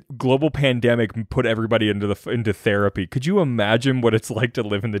fucking global pandemic put everybody into therapy. Could you imagine what it's like to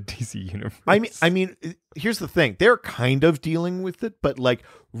live in the DC universe? I mean, here's the thing: they're kind of dealing with it, but like,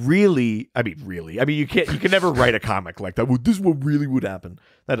 really, you can never write a comic like that. Well, this is what really would happen.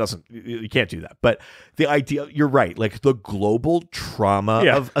 You can't do that. But the idea, you're right. Like the global trauma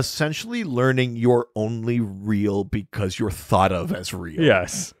of essentially learning you're only real because you're thought of as real.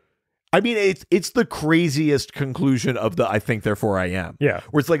 Yes. I mean, it's the craziest conclusion of the I think, therefore I am. Yeah.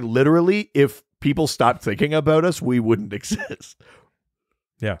 Where it's like, literally, if people stopped thinking about us, we wouldn't exist.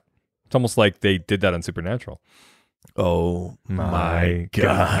 Yeah. It's almost like they did that on Supernatural. Oh, my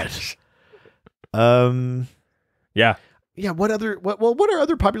gosh. Yeah. Yeah, what are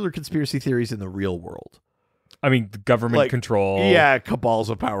other popular conspiracy theories in the real world? I mean, the government control. Yeah,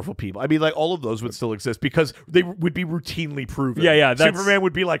 cabals of powerful people. I mean, like, all of those would still exist because they would be routinely proven. Yeah. Superman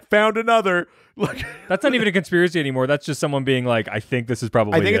would be like, found another. Like, that's not even a conspiracy anymore. That's just someone being like, I think this is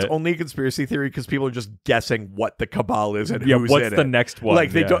probably I think it's only a conspiracy theory because people are just guessing what the cabal is and who's what's in the it. next one.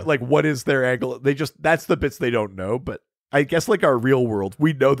 Like, they don't, like, what is their angle? That's the bits they don't know, but I guess like our real world,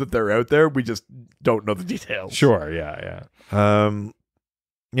 we know that they're out there. We just don't know the details. Sure, yeah.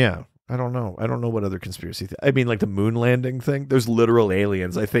 Yeah. I don't know. I don't know what other conspiracy. I mean, like the moon landing thing. There's literal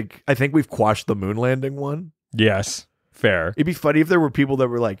aliens. I think we've quashed the moon landing one. Yes, fair. It'd be funny if there were people that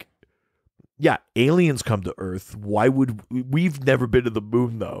were like, "Yeah, aliens come to Earth. Why would we've never been to the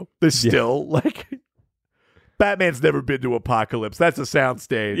moon though?" There's still like, Batman's never been to Apocalypse. That's a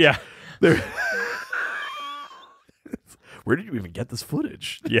soundstage. Yeah. Where did you even get this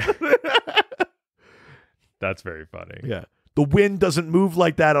footage? Yeah. That's very funny. Yeah. The wind doesn't move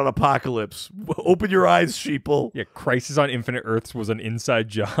like that on Apocalypse. Open your eyes, sheeple. Yeah, Crisis on Infinite Earths was an inside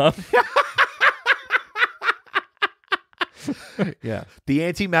job. Yeah. The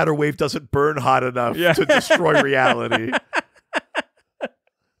antimatter wave doesn't burn hot enough to destroy reality.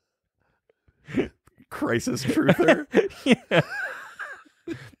 Crisis truther. Yeah.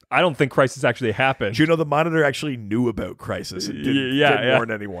 I don't think Crisis actually happened. Do you know the Monitor actually knew about Crisis and didn't warn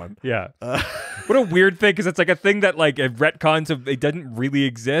anyone? Yeah. What a weird thing, because it's like a thing that like retcons it didn't really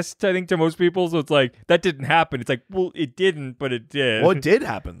exist, I think, to most people. So it's like, that didn't happen. It's like, well, it didn't, but it did. Well, it did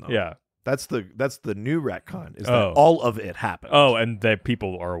happen though. Yeah. That's the new retcon, is that all of it happened. Oh, and that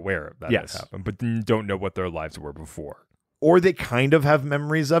people are aware of that it happened, but don't know what their lives were before. Or they kind of have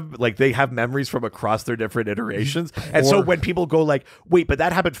memories of, like, they have memories from across their different iterations. And so when people go like, wait, but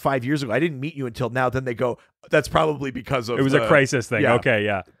that happened 5 years ago, I didn't meet you until now, then they go, that's probably because of it was a crisis thing. Yeah. Okay,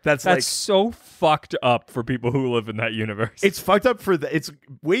 yeah. That's like, so fucked up for people who live in that universe. It's fucked up it's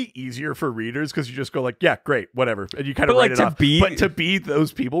way easier for readers because you just go like, yeah, great, whatever. And you kind of write it off. But to be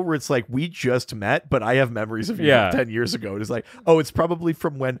those people where it's like, we just met, but I have memories of you from 10 years ago. It's like, oh, it's probably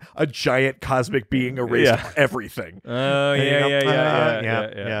from when a giant cosmic being erased everything. Oh,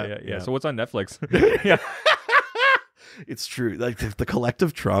 yeah. So what's on Netflix? Yeah. It's true. Like the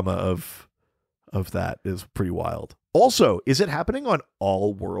collective trauma of that is pretty wild. Also, is it happening on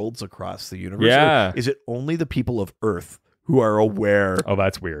all worlds across the universe? Yeah. Or is it only the people of Earth who are aware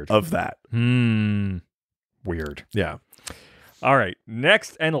that's weird. of that? Weird. Yeah. All right.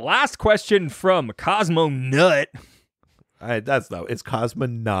 Next and last question from Cosmo Nut. It's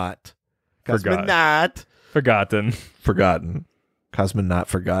Cosmonaut. Forgotten. Cosmonaut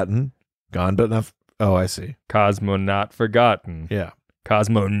forgotten. Gone but not. Oh, I see. Cosmo not forgotten. Yeah.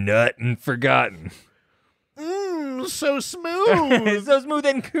 Cosmo nut and forgotten. So smooth. So smooth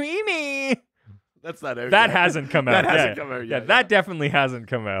and creamy. That's not out That yet. hasn't come out. That hasn't come out yet. Yeah, that definitely hasn't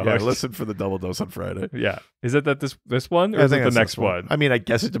come out. Yeah, listen for the double dose on Friday. Yeah. Is it that this one, or is it the next one? I mean, I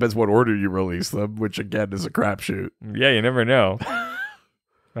guess it depends what order you release them, which again is a crapshoot. Yeah, you never know.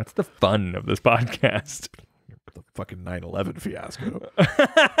 That's the fun of this podcast. The fucking 9/11 fiasco.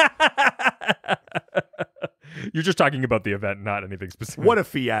 You're just talking about the event, not anything specific. What a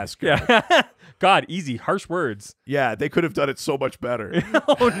fiasco. Yeah. God, easy, harsh words. Yeah, they could have done it so much better.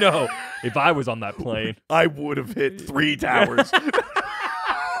 Oh, no. If I was on that plane. I would have hit 3 towers.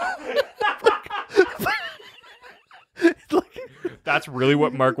 That's really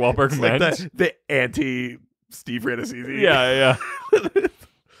what Mark Wahlberg meant? Like the anti-Steve Rannazzisi. Yeah.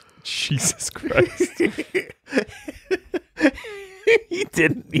 Jesus Christ. He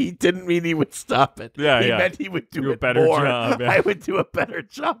didn't mean he would stop it. Yeah, he yeah. meant he would do a it better more. job. Yeah. I would do a better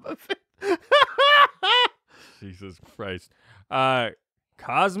job of it. Jesus Christ.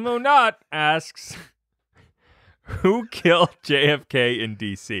 Cosmonaut asks, who killed JFK in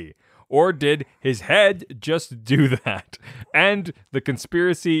DC? Or did his head just do that? And the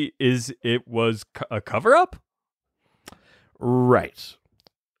conspiracy is it was a cover-up? Right.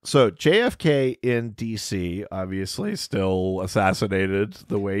 So JFK in DC, obviously still assassinated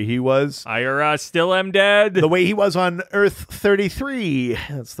the way he was. I still am dead. The way he was on Earth 33.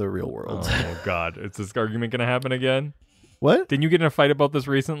 That's the real world. Oh, God. Is this argument going to happen again? What? Didn't you get in a fight about this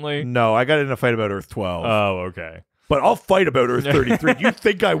recently? No, I got in a fight about Earth 12. Oh, okay. But I'll fight about Earth 33. You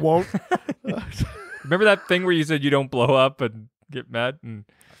think I won't? Remember that thing where you said you don't blow up and get mad?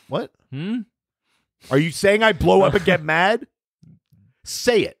 What? Hmm? Are you saying I blow up and get mad?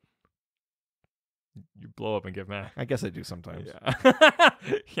 Say it. You blow up and get mad. I guess I do sometimes. Yeah.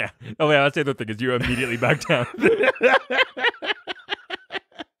 Yeah. Oh, yeah. That's the other thing is you immediately back down.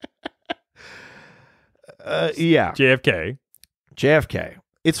 Yeah. JFK.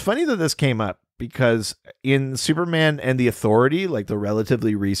 It's funny that this came up because in Superman and the Authority, like the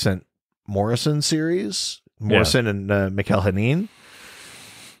relatively recent Morrison series, Morrison and Mikhail Hanin,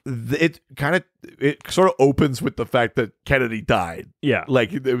 it sort of opens with the fact that Kennedy died. Yeah.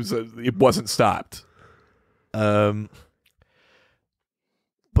 Like it wasn't stopped. But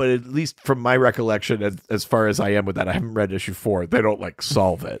at least from my recollection, as far as I am with that, I haven't read issue 4. They don't like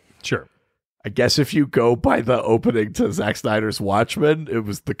solve it. Sure. I guess if you go by the opening to Zack Snyder's Watchmen, it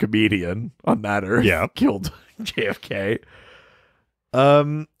was the comedian on that Earth killed JFK.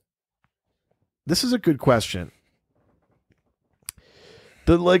 This is a good question.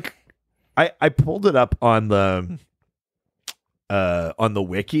 I pulled it up on the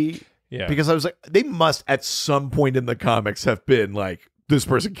wiki because I was like, they must at some point in the comics have been like, this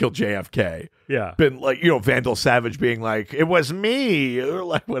person killed JFK. Yeah. Been like, Vandal Savage being like, it was me, or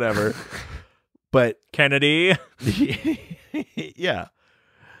like whatever. But Kennedy. Yeah.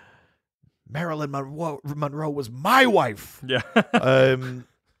 Marilyn Monroe was my wife. Yeah.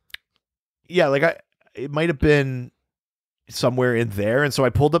 Yeah, like it might have been somewhere in there, and so I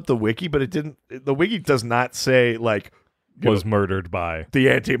pulled up the wiki, but the wiki does not say like was murdered by the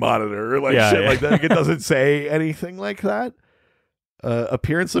Anti-Monitor or like shit like that. Like, it doesn't say anything like that.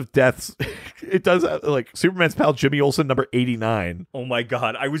 Appearance of deaths. It does like Superman's pal Jimmy Olsen, number 89. Oh my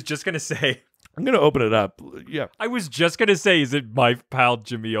God. I was just going to say. I'm going to open it up. Yeah. I was just going to say, is it my pal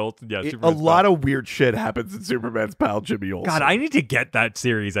Jimmy Olsen? Yeah. A lot of weird shit happens in Superman's pal Jimmy Olsen. God, I need to get that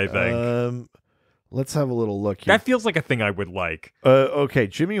series, I think. Let's have a little look here. That feels like a thing I would like. Okay,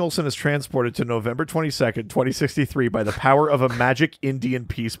 Jimmy Olsen is transported to November 22nd, 2063 by the power of a magic Indian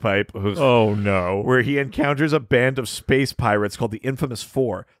peace pipe. Oh, no. Where he encounters a band of space pirates called the Infamous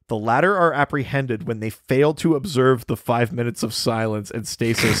Four. The latter are apprehended when they fail to observe the 5 minutes of silence and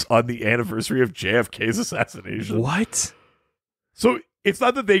stasis on the anniversary of JFK's assassination. What? So it's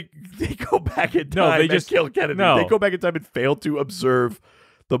not that they go back in time they just kill Kennedy. No. They go back in time and fail to observe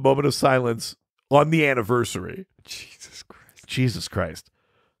the moment of silence on the anniversary. Jesus Christ.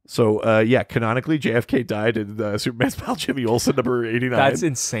 So, yeah, canonically, JFK died in Superman's pal Jimmy Olsen, number 89. That's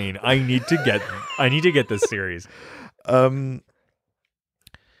insane. I need to get this series.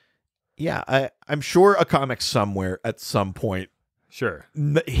 Yeah, I'm sure a comic somewhere at some point. Sure.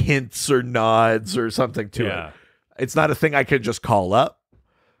 Hints or nods or something to it. It's not a thing I could just call up.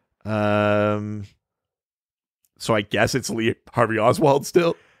 So I guess it's Lee Harvey Oswald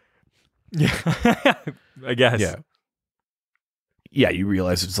still. Yeah, I guess. Yeah. Yeah, you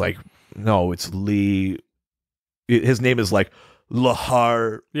realize it's like, no, it's Lee. His name is like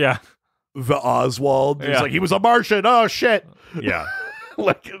Lahar. Yeah. The Oswald. He's like, he was a Martian. Oh, shit. Yeah.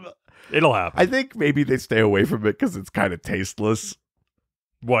 Like, it'll happen. I think maybe they stay away from it because it's kind of tasteless.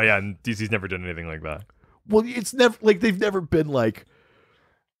 Well, yeah, and DC's never done anything like that. Well, it's never like they've never been like,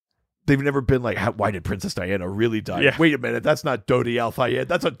 why did Princess Diana really die? Yeah. Wait a minute, that's not Dodi Al-Fayed.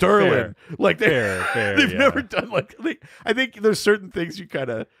 That's a Durlin. Like fair, they've never done like. I think there's certain things you kind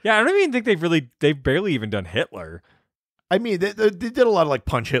of. Yeah, I don't even think they've barely even done Hitler. I mean, they did a lot of like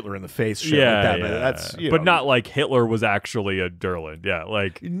punch Hitler in the face shit like that. But that's but not like Hitler was actually a Durland. Yeah,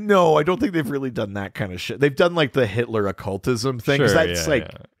 like no, I don't think they've really done that kind of shit. They've done like the Hitler occultism thing. Sure, that's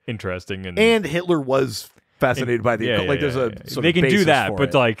interesting, and Hitler was fascinated by the occult. Like there's a sort they of can do that, but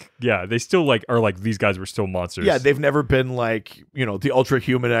it. like they still like are like these guys were still monsters. Yeah, they've never been like the Ultra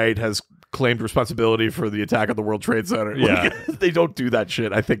Humanite has claimed responsibility for the attack on the World Trade Center. Like, they don't do that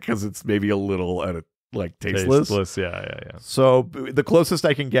shit. I think because it's maybe a little tasteless. Yeah. So the closest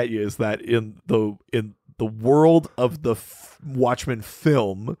I can get you is that in the world of the Watchmen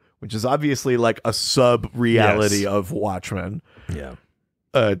film, which is obviously like a sub reality of Watchmen. Yeah.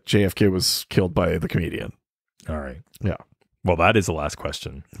 JFK was killed by the comedian. All right. Yeah. Well, that is the last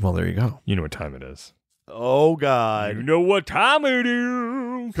question. Well, there you go. You know what time it is. Oh, God. You know what time it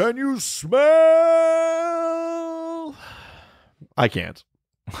is. Can you smell? I can't.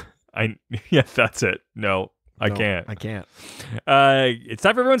 Yeah, that's it. No, I can't. I can't. It's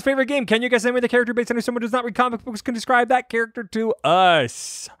time for everyone's favorite game. Can you guess name of the character based on who someone who does not read comic books can describe that character to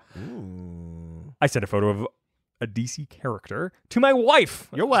us? Ooh. I sent a photo of a DC character to my wife.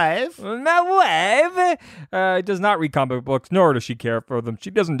 Your wife? My wife does not read comic books, nor does she care for them.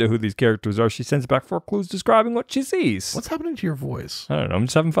 She doesn't know who these characters are. She sends back 4 clues describing what she sees. What's happening to your voice? I don't know. I'm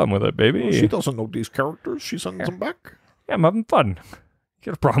just having fun with it, baby. Well, she doesn't know these characters. She sends them back. Yeah, I'm having fun. You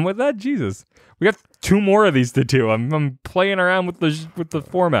got a problem with that? Jesus. We got 2 more of these to do. I'm playing around with the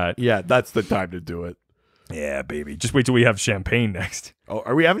format. Yeah, that's the time to do it. Yeah, baby. Just wait till we have champagne next. Oh,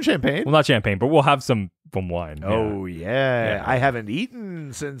 are we having champagne? Well, not champagne, but we'll have some wine. Oh, yeah. I haven't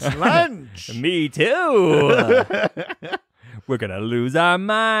eaten since lunch. Me too. We're going to lose our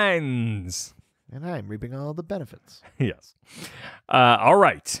minds. And I'm reaping all the benefits. Yes. All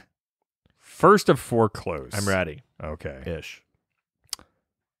right. First of 4 clues. I'm ready. Okay. Ish.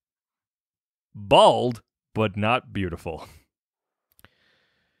 Bald, but not beautiful.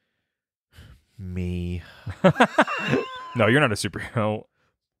 Me. No, you're not a superhero.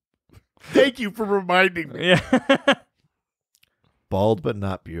 Thank you for reminding me. Yeah. Bald, but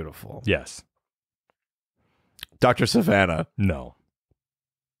not beautiful. Yes. Dr. Savannah. No.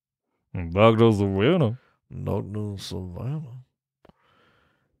 Dr. Savannah. Dr. Savannah.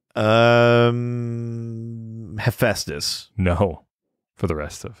 Hephaestus. No. For the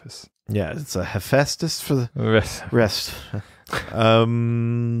rest of us. Yeah, it's a Hephaestus for the rest.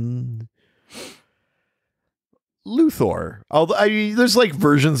 Luthor. Although there's like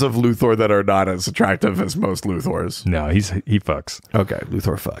versions of Luthor that are not as attractive as most Luthors. No, he fucks. Okay,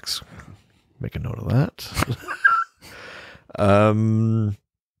 Luthor fucks. Make a note of that.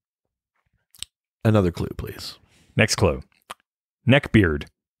 Another clue, please. Next clue. Neckbeard.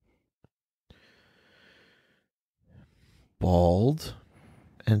 Bald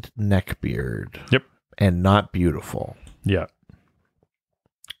and neckbeard. Yep. And not beautiful. Yeah.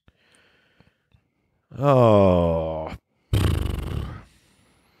 Oh.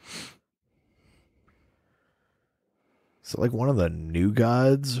 Is it like one of the new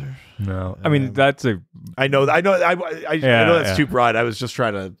gods? No. I mean, that's a... I know that's too broad. I was just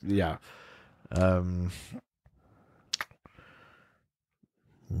trying to... Yeah.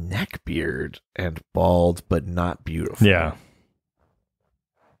 Neckbeard and bald, but not beautiful. Yeah.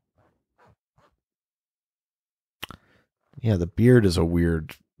 Yeah, the beard is a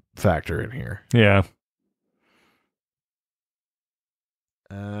weird factor in here. Yeah.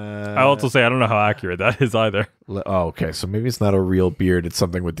 I'll also say I don't know how accurate that is either. Oh, okay. So maybe it's not a real beard. It's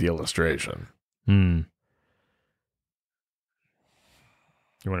something with the illustration. You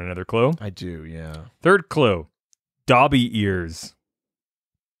want another clue? I do, yeah. Third clue. Dobby ears.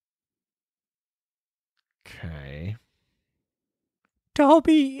 Okay.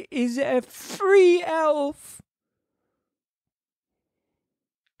 Dobby is a free elf.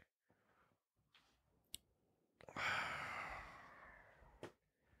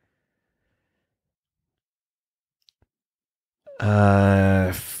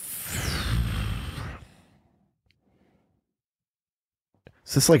 Is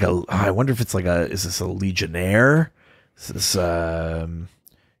this like a? I wonder if it's like a. Is this a legionnaire? Is this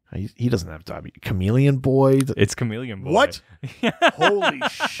He doesn't have Dobby. Chameleon Boy. It's Chameleon Boy. What? Holy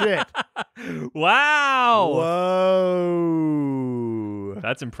shit! Wow. Whoa.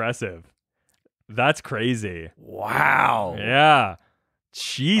 That's impressive. That's crazy. Wow. Yeah.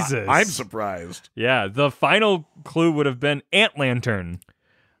 Jesus. I'm surprised. Yeah. The final clue would have been Ant Lantern.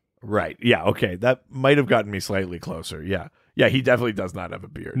 Right. Yeah. Okay. That might have gotten me slightly closer. Yeah. Yeah. He definitely does not have a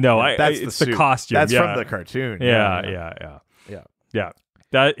beard. No, that's it's the the costume. That's yeah. from the cartoon. Yeah.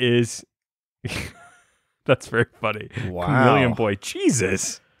 That is. That's very funny. Wow. Chameleon Boy.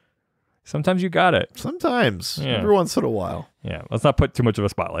 Jesus. Sometimes you got it. Sometimes. Yeah. Every once in a while. Yeah. Let's not put too much of a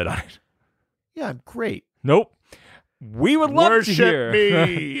spotlight on it. Yeah, I'm great. Nope. We would love Worship to hear.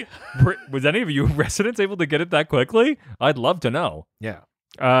 me. Was any of you residents able to get it that quickly? I'd love to know. Yeah.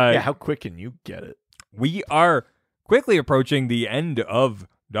 Yeah, how quick can you get it? we are quickly approaching the end of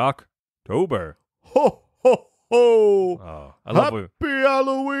Doctober. Ho, ho, ho. Oh, Happy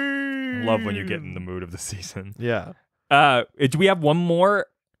Halloween. I love when you get in the mood of the season. Yeah. Do we have one more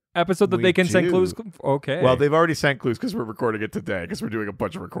episode that We they can send do. clues? Okay. Well, they've already sent clues because we're recording it today because we're doing a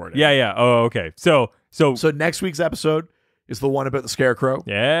bunch of recording. Yeah. Oh, okay. So next week's episode is the one about the scarecrow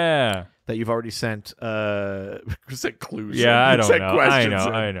yeah. that you've already sent sent clues. Yeah, I don't sent know. questions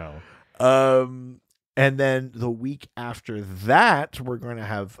in. I know. And then the week after that, we're going to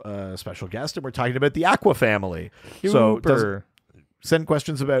have a special guest, and we're talking about the Aqua family. So send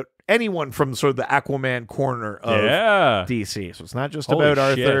questions about anyone from sort of the Aquaman corner of DC. So it's not just Holy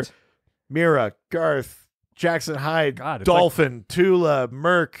about shit. Arthur, Mira, Garth, Jackson Hyde, God, it's Dolphin, Tula,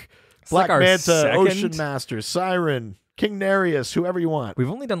 Merc, Black like our Manta, second- Ocean Master, Siren, King Nereus, whoever you want.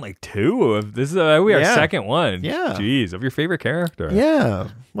 We've only done like 2 of this. Is we our second one. Yeah. Jeez, of your favorite character. Yeah.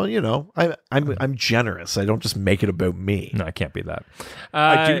 Well, you know, I'm generous. I don't just make it about me. No, I can't be that.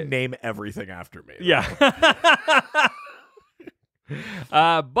 I do name everything after me. Yeah.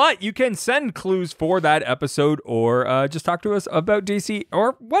 But you can send clues for that episode or just talk to us about DC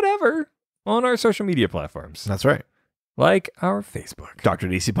or whatever on our social media platforms. That's right. Like our Facebook, Dr.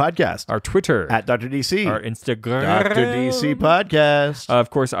 DC Podcast. our Twitter, At Dr. DC. our Instagram, Dr. DC Podcast. of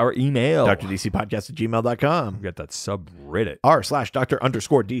course, our email. DrDCPodcast@gmail.com. We got that subreddit.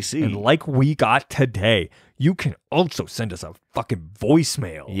 r/Dr_DC. And like we got today, you can also send us a fucking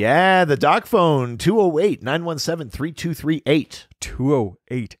voicemail. Yeah, the doc phone, 208-917-3238.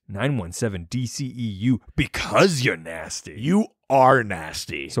 208-917-DCEU because you're nasty. You are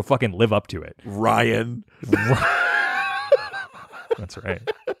nasty. So fucking live up to it. Ryan. That's right.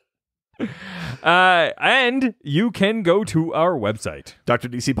 And you can go to our website,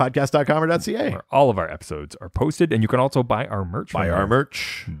 DrDCPodcast.com or .ca. where all of our episodes are posted, and you can also buy our merch. Buy from our there.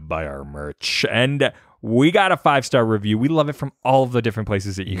 merch. Buy our merch. And we got a 5-star review. We love it from all of the different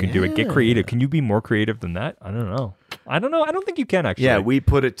places that you can do it. Get creative. Can you be more creative than that? I don't know. I don't think you can, actually. Yeah, we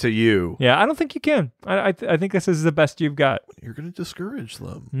put it to you. Yeah, I don't think you can. I think this is the best you've got. You're going to discourage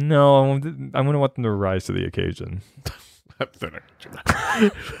them. No, I'm going to want them to rise to the occasion. I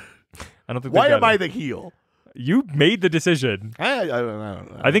don't think. Why am I the heel? You made the decision. I don't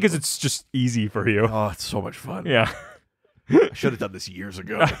know. I think it's just easy for you. Oh, it's so much fun. Yeah. I should have done this years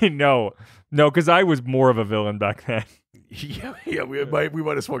ago. I know. No, because I was more of a villain back then. Yeah, we might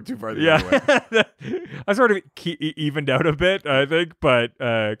have swung too far the other way. I sort of evened out a bit, I think, but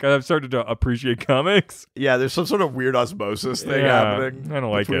because I've started to appreciate comics. Yeah, there's some sort of weird osmosis thing happening. I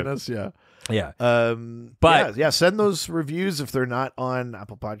don't like between it. us. Yeah. Yeah. But yeah, send those reviews if they're not on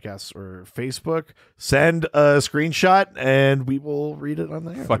Apple Podcasts or Facebook. Send a screenshot and we will read it on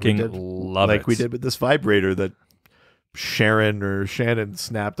there. Fucking love it. Like we did with this vibrator that Shannon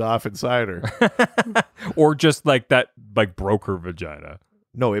snapped off inside her. Or just like that, like broke her vagina.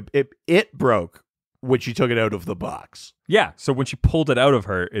 No, it broke when she took it out of the box. Yeah. So when she pulled it out of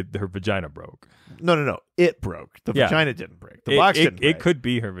her, her vagina broke. No. It broke. The Yeah. vagina didn't break. The box didn't break. It could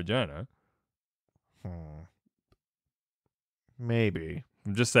be her vagina. Maybe.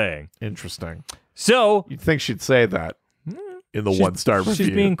 I'm just saying. Interesting. So You'd think she'd say that in the 1-star review. she's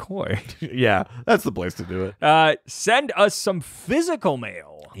being coy. Yeah, that's the place to do it. Send us some physical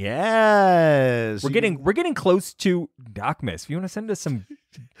mail. Yes. We're getting close to Docmas. If you want to send us some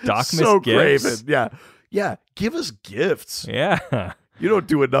Docmas so gifts. Craven. Yeah. Yeah. Give us gifts. Yeah. You don't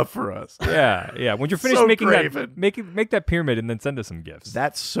do enough for us. Yeah. When you're finished So making craven. that, make that pyramid and then send us some gifts.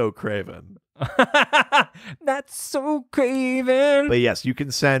 That's so Craven. That's so Craven. But yes, you can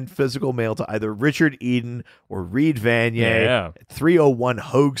send physical mail to either Richard Eden or Reed Vanier Yeah. at 301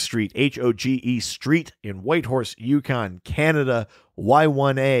 Hogue Street, Hoge Street in Whitehorse, Yukon, Canada,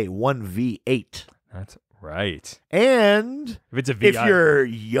 Y1A 1V8. That's right. And If it's a VI. if you're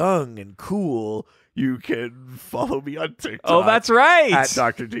young and cool, you can follow me on TikTok. Oh, that's right. At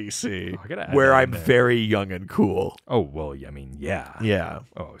Dr. DC, I gotta add where that in I'm there. very young and cool. Oh, well, I mean, yeah. Yeah.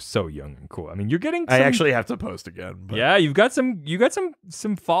 Oh, so young and cool. I mean, you're getting I some- actually have to post again. But Yeah, you got some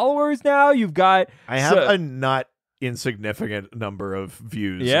followers now. You've got I have a not insignificant number of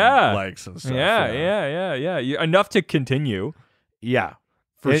views Yeah. and likes and stuff. Yeah. Enough to continue. Yeah.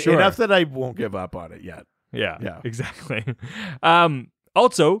 For sure. Enough that I won't give up on it yet. Yeah. Yeah. Exactly.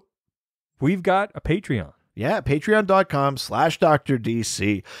 Also, we've got a Patreon. Yeah,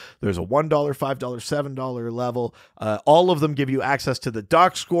 patreon.com/DrDC. There's a $1, $5, $7 level. All of them give you access to the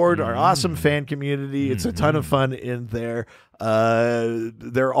Doc Squad, our awesome fan community. It's a ton of fun in there.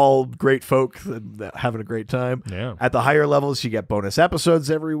 They're all great folk having a great time. Yeah. At the higher levels, you get bonus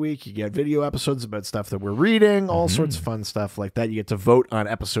episodes every week. You get video episodes about stuff that we're reading, all sorts of fun stuff like that. You get to vote on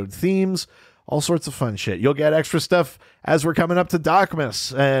episode themes. All sorts of fun shit. You'll get extra stuff as we're coming up to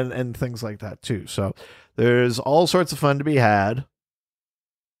Docmas and things like that too. So there's all sorts of fun to be had.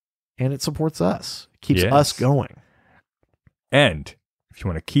 And it supports us. It keeps us going. And if you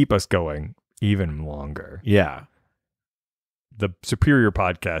want to keep us going even longer. Yeah. The superior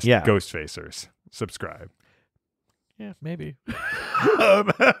podcast, Ghost Facers. Subscribe. Yeah, maybe.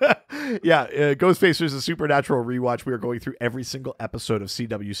 Ghostfacers is a Supernatural rewatch. We are going through every single episode of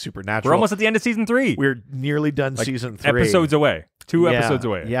CW Supernatural. We're almost at the end of season 3. We're nearly done season 3. Episodes away. 2 episodes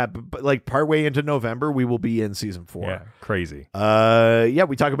away. Yeah, but like partway into November, we will be in season 4. Yeah, crazy.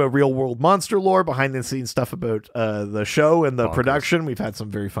 We talk about real world monster lore, behind the scenes stuff about the show and the production. We've had some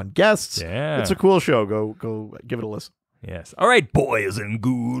very fun guests. Yeah. It's a cool show. Go give it a listen. Yes. All right, boys and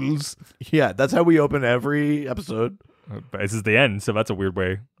ghouls. Yeah, that's how we open every episode. This is the end, so that's a weird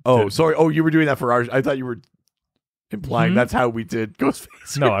way. Sorry. Oh, you were doing that for ours. I thought you were implying that's how we did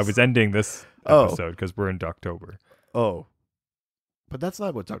Ghostfacers. No, I was ending this episode because we're in Doctober. Oh. But that's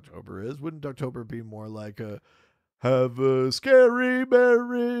not what Doctober is. Wouldn't Doctober be more like have a scary,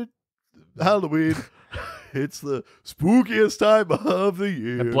 merry Halloween? It's the spookiest time of the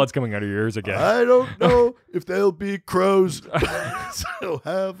year. The blood's coming out of your ears again. I don't know if there'll be crows, so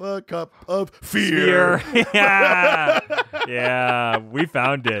have a cup of fear. Yeah, we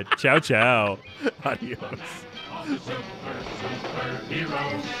found it. Ciao, ciao. Adios. All the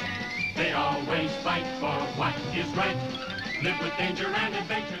superheroes, they always fight for what is right. Live with danger and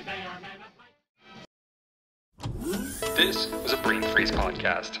adventure, they are men of might. This was a Brain Freeze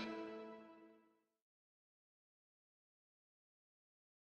podcast.